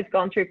Learning has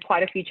gone through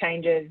quite a few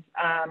changes.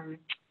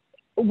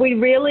 We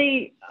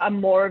really are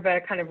more of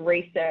a kind of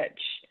research,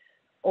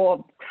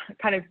 or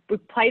we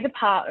play the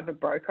part of a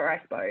broker, I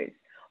suppose,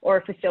 or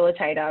a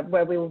facilitator,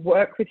 where we will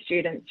work with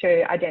students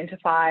to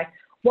identify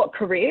what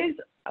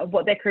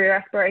their career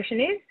aspiration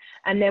is,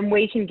 and then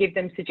we can give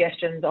them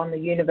suggestions on the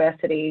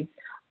universities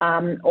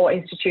or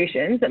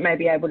institutions that may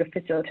be able to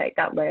facilitate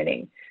that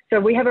learning. So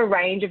we have a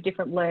range of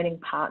different learning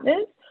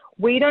partners.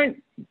 We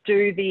don't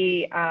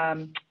facilitate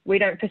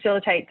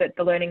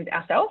the learning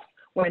ourselves.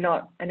 We're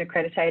not an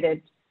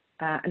accredited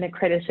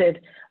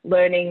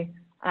learning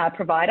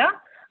provider.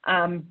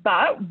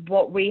 But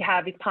what we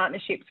have is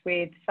partnerships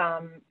with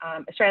some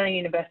Australian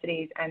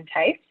universities and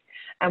TAFEs,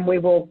 and we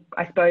will,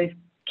 I suppose,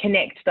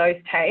 connect those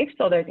TAFEs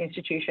or those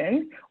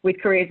institutions with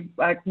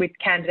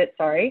candidates,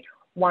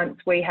 once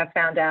we have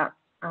found out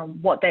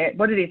what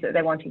it is that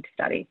they're wanting to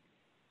study.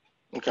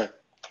 Okay.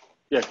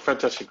 Yeah,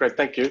 fantastic. Great.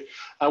 Thank you.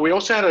 We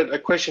also had a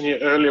question here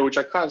earlier, which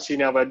I can't see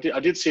now, but I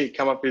did see it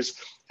come up, is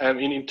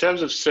in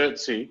terms of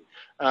CertC,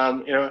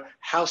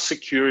 how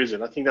secure is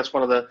it? I think that's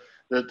one of the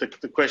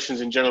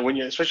questions in general,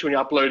 especially when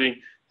you're uploading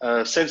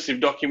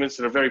sensitive documents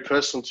that are very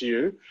personal to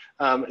you.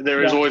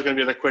 There is always going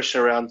to be the question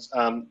around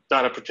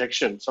data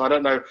protection. So I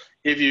don't know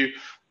if you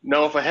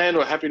know offhand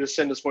or happy to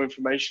send us more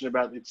information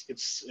about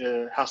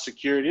how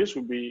secure it is,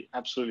 would be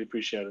absolutely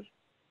appreciated.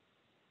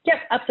 Yep,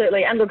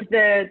 absolutely. And look,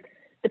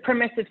 the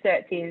premise of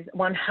CertC is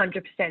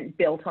 100%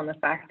 built on the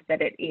fact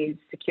that it is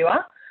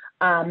secure,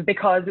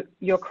 because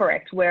you're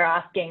correct. We're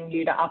asking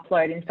you to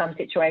upload in some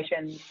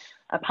situations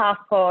a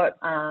passport,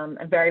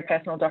 and very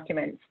personal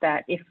documents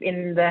that, if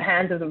in the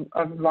hands of the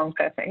wrong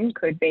person,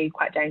 could be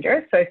quite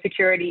dangerous. So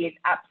security is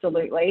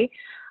absolutely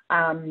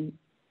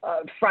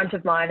front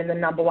of mind and the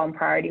 #1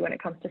 priority when it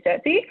comes to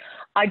CertC.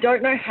 I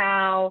don't know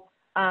how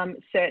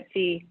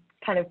CertC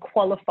kind of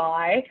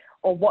qualify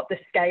or what the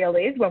scale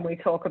is when we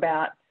talk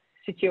about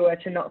secure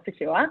to not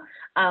secure,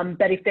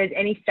 but if there's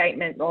any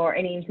statement or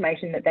any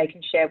information that they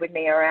can share with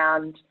me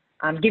around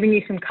giving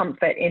you some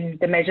comfort in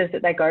the measures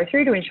that they go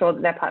through to ensure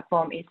that their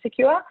platform is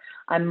secure,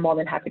 I'm more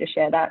than happy to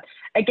share that.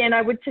 Again,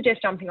 I would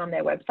suggest jumping on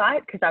their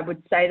website, because I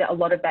would say that a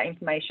lot of that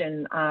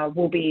information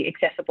will be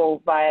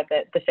accessible via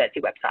the CertC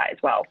website as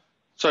well.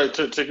 So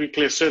to be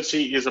clear,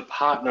 CertC is a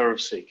partner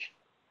of Seek.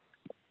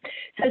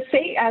 So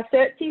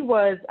CertC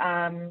was,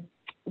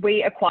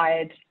 we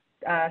acquired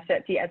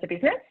CertC as a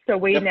business. So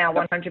we now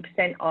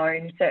 100%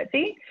 own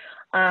CertC.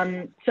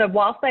 So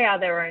whilst they are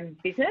their own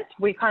business,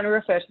 we kind of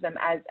refer to them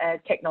as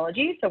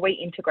technology. So we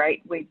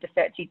integrate with the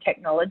CertC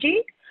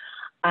technology,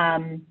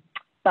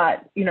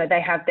 but you know,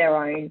 they have their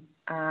own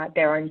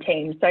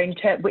team. So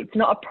it's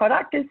not a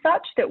product as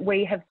such that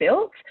we have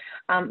built,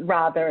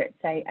 rather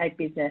it's a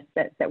business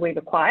that we've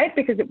acquired,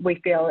 because we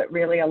feel it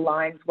really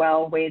aligns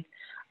well with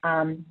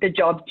the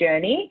job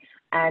journey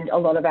and a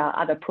lot of our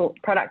other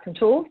products and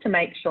tools to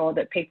make sure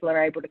that people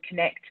are able to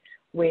connect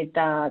with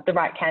the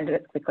right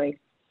candidates quickly.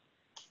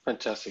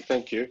 Fantastic,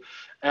 thank you.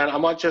 And I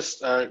might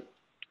just go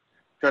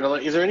to,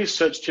 is there any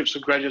search tips for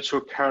graduates who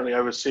are currently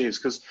overseas?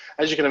 Because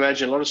as you can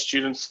imagine, a lot of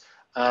students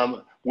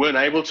weren't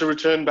able to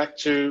return back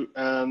to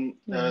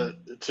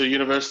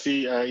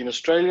university in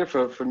Australia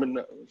for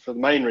the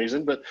main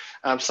reason, but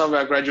some of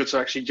our graduates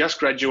are actually just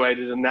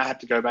graduated and now have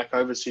to go back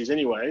overseas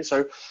anyway.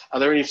 So are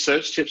there any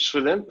search tips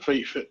for them,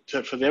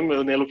 for them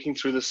when they're looking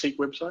through the Seek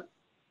website?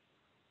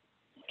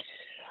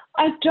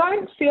 I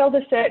don't feel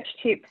the search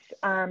tips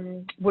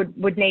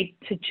would need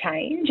to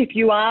change. If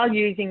you are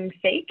using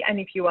Seek and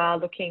if you are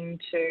looking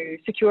to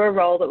secure a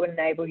role that would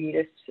enable you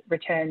to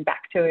return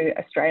back to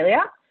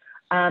Australia,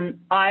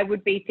 I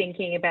would be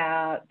thinking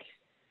about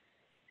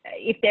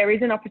if there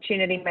is an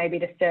opportunity maybe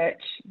to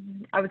search.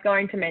 I was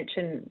going to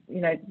mention,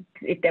 you know,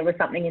 if there was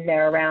something in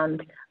there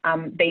around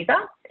visa.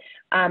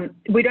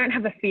 We don't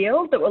have a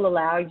field that will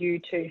allow you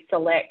to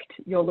select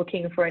you're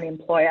looking for an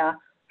employer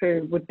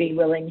who would be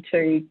willing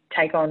to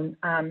take on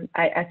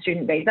a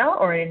student visa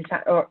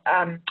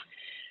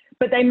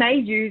but they may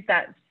use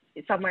that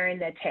somewhere in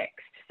their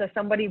text. So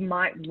somebody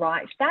might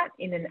write that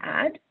in an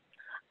ad.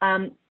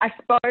 I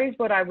suppose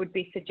what I would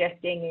be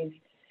suggesting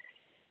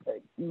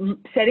is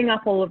setting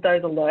up all of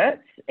those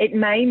alerts. It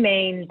may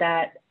mean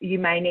that you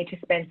may need to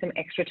spend some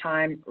extra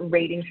time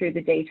reading through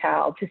the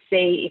detail to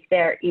see if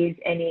there is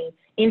any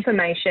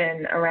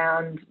information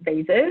around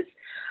visas.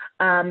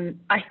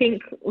 I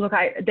think, look,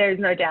 there's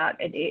no doubt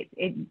it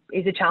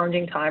is a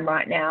challenging time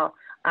right now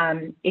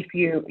if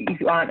you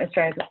aren't an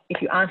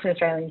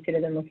Australian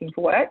citizen looking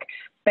for work.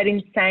 But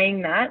in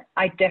saying that,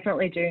 I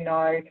definitely do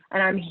know,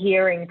 and I'm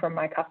hearing from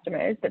my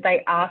customers that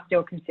they are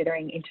still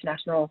considering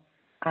international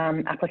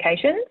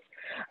applications.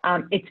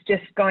 It's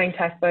just going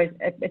to, I suppose,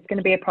 it's going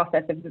to be a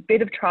process of a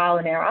bit of trial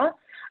and error,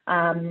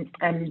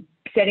 and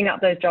setting up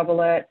those job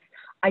alerts.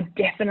 I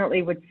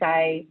definitely would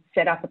say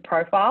set up a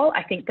profile.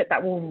 I think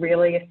that will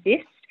really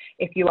assist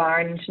if you are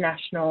an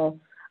international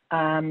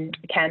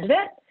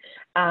candidate,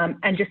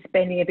 and just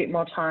spending a bit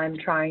more time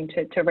trying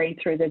to read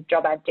through the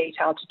job ad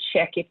detail to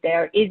check if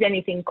there is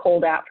anything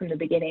called out from the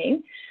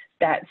beginning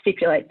that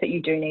stipulates that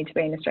you do need to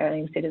be an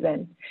Australian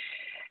citizen.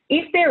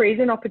 If there is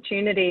an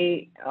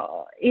opportunity,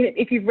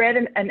 if you've read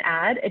an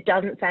ad, it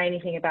doesn't say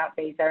anything about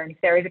visa, and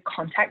if there is a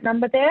contact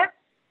number there,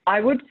 I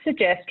would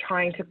suggest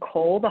trying to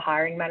call the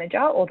hiring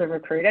manager or the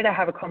recruiter to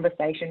have a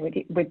conversation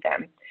with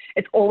them.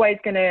 It's always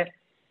going to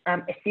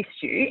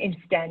assist you in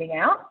standing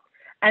out.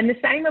 And the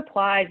same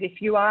applies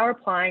if you are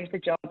applying for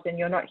jobs and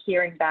you're not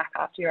hearing back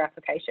after your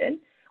application.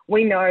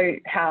 We know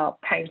how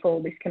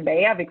painful this can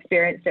be. I've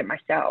experienced it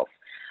myself.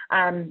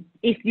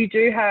 If you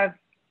do have,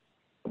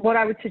 what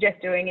I would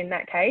suggest doing in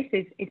that case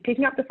is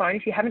picking up the phone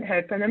if you haven't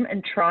heard from them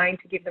and trying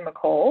to give them a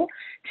call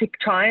to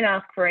try and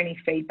ask for any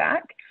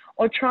feedback,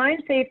 or try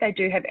and see if they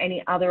do have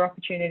any other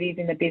opportunities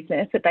in the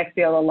business that they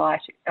feel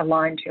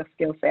aligned to your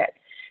skill set.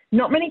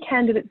 Not many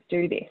candidates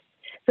do this.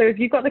 So if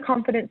you've got the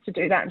confidence to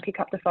do that and pick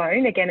up the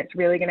phone, again, it's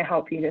really going to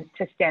help you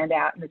to stand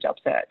out in the job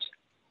search.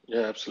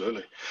 Yeah,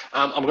 absolutely.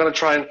 I'm going to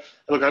try and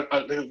look.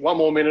 One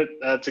more minute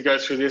to go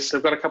through this.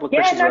 I've got a couple of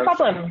questions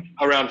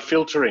around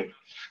filtering.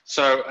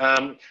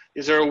 So,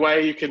 is there a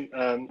way you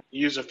can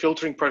use a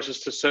filtering process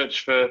to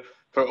search for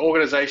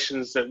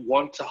organisations that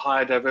want to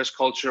hire diverse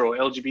culture or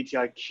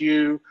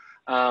LGBTIQ,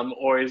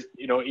 or is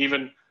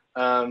even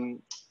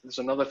there's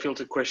another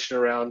filter question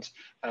around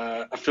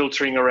a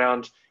filtering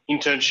around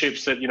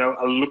internships that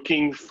are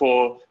looking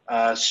for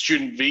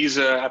student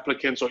visa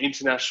applicants or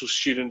international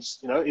students.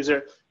 Is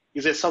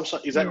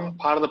that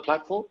part of the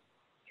platform?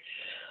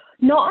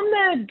 Not on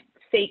the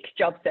Seek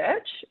job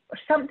search.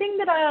 Something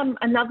that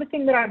another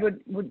thing that I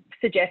would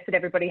suggest that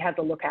everybody has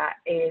a look at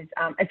is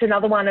it's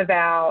another one of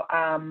our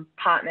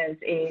partners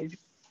is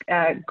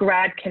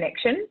Grad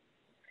Connection.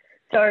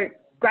 So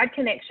Grad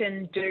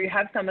Connection do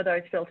have some of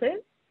those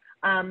filters.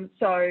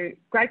 So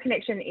Grad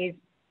Connection is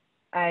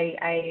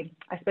I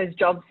suppose,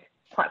 jobs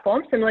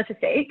platform similar to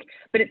Seek,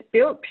 but it's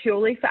built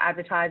purely for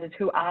advertisers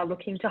who are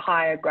looking to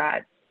hire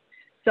grads.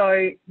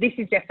 So this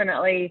is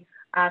definitely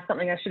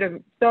something I should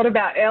have thought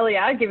about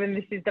earlier, given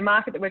this is the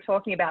market that we're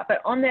talking about.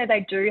 But on there,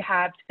 they do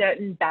have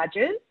certain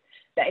badges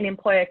that an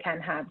employer can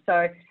have.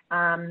 So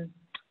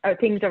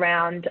things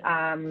around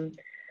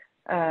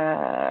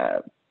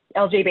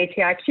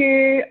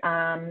LGBTIQ,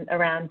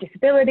 around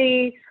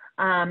disability.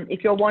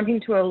 If you're wanting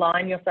to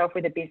align yourself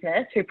with a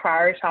business who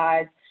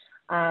prioritise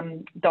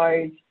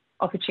those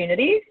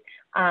opportunities,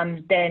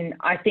 then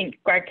I think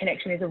Grad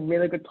Connection is a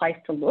really good place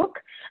to look.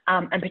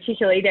 And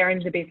particularly they're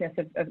in the business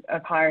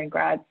of hiring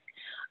grads.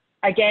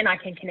 Again, I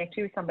can connect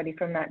you with somebody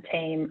from that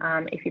team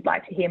if you'd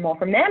like to hear more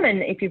from them,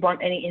 and if you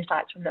want any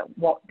insights from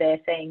what they're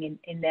seeing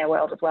in their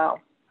world as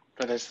well.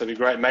 That'd be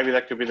great. Maybe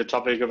that could be the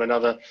topic of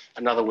another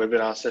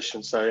webinar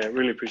session. So yeah,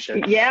 really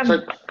appreciate it. Yeah,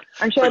 so,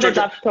 I'm sure they'd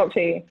love to talk to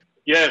you.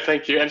 Yeah,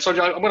 thank you. And so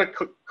I'm going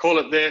to call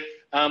it there.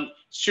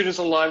 Students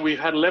online, we've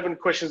had 11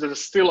 questions that are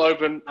still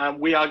open.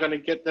 We are going to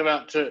get them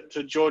out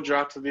to Georgia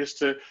after this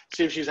to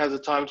see if she has the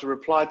time to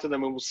reply to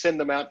them, and we'll send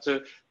them out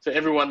to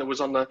everyone that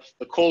was on the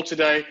call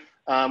today.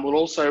 We'll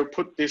also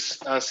put this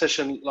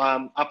session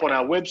up on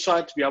our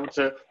website to be able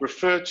to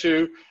refer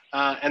to,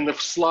 and the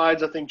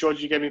slides, I think,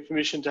 George, you gave me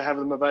permission to have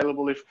them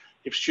available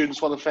if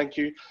students want to. Thank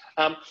you.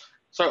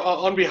 So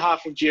on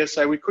behalf of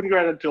GSA, we couldn't go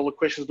out into all the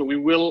questions, but we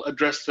will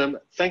address them.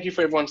 Thank you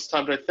for everyone's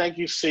time today. Thank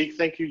you, Seek.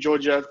 Thank you,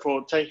 Georgia,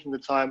 for taking the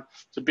time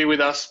to be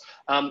with us.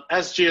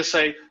 As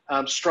GSA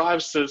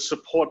strives to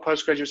support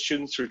postgraduate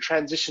students through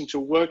transition to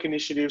work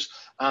initiatives,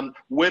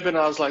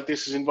 webinars like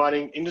this is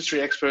inviting industry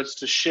experts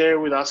to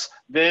share with us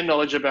their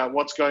knowledge about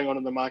what's going on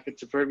in the market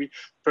to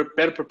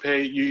better prepare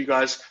you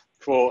guys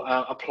for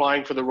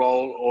applying for the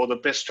role, or the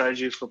best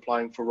strategies for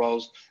applying for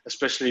roles,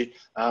 especially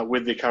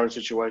with the current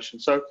situation.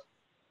 So,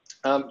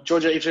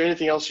 Georgia, is there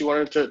anything else you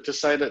wanted to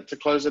say to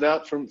close it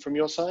out from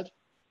your side?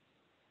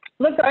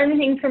 Look, the only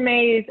thing for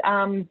me is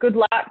good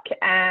luck.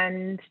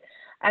 And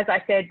as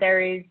I said,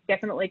 there is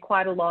definitely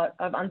quite a lot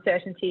of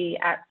uncertainty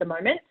at the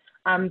moment,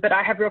 but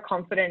I have real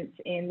confidence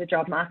in the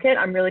job market.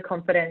 I'm really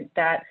confident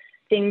that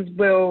things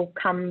will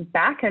come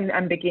back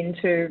and begin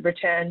to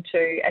return to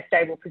a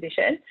stable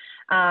position.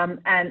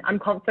 And I'm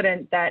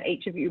confident that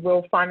each of you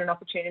will find an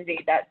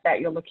opportunity that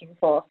you're looking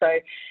for. So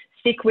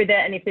stick with it.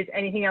 And if there's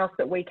anything else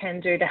that we can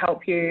do to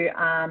help you,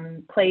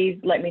 please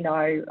let me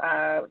know.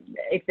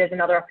 If there's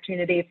another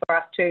opportunity for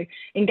us to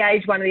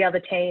engage one of the other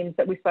teams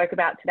that we spoke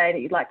about today that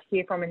you'd like to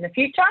hear from in the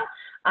future,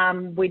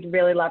 we'd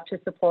really love to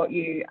support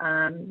you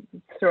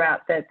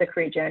throughout the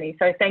career journey.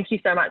 So thank you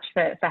so much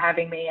for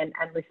having me and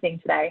listening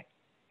today.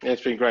 Yeah,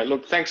 it's been great.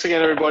 Look, thanks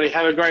again, everybody.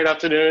 Have a great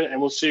afternoon,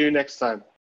 and we'll see you next time.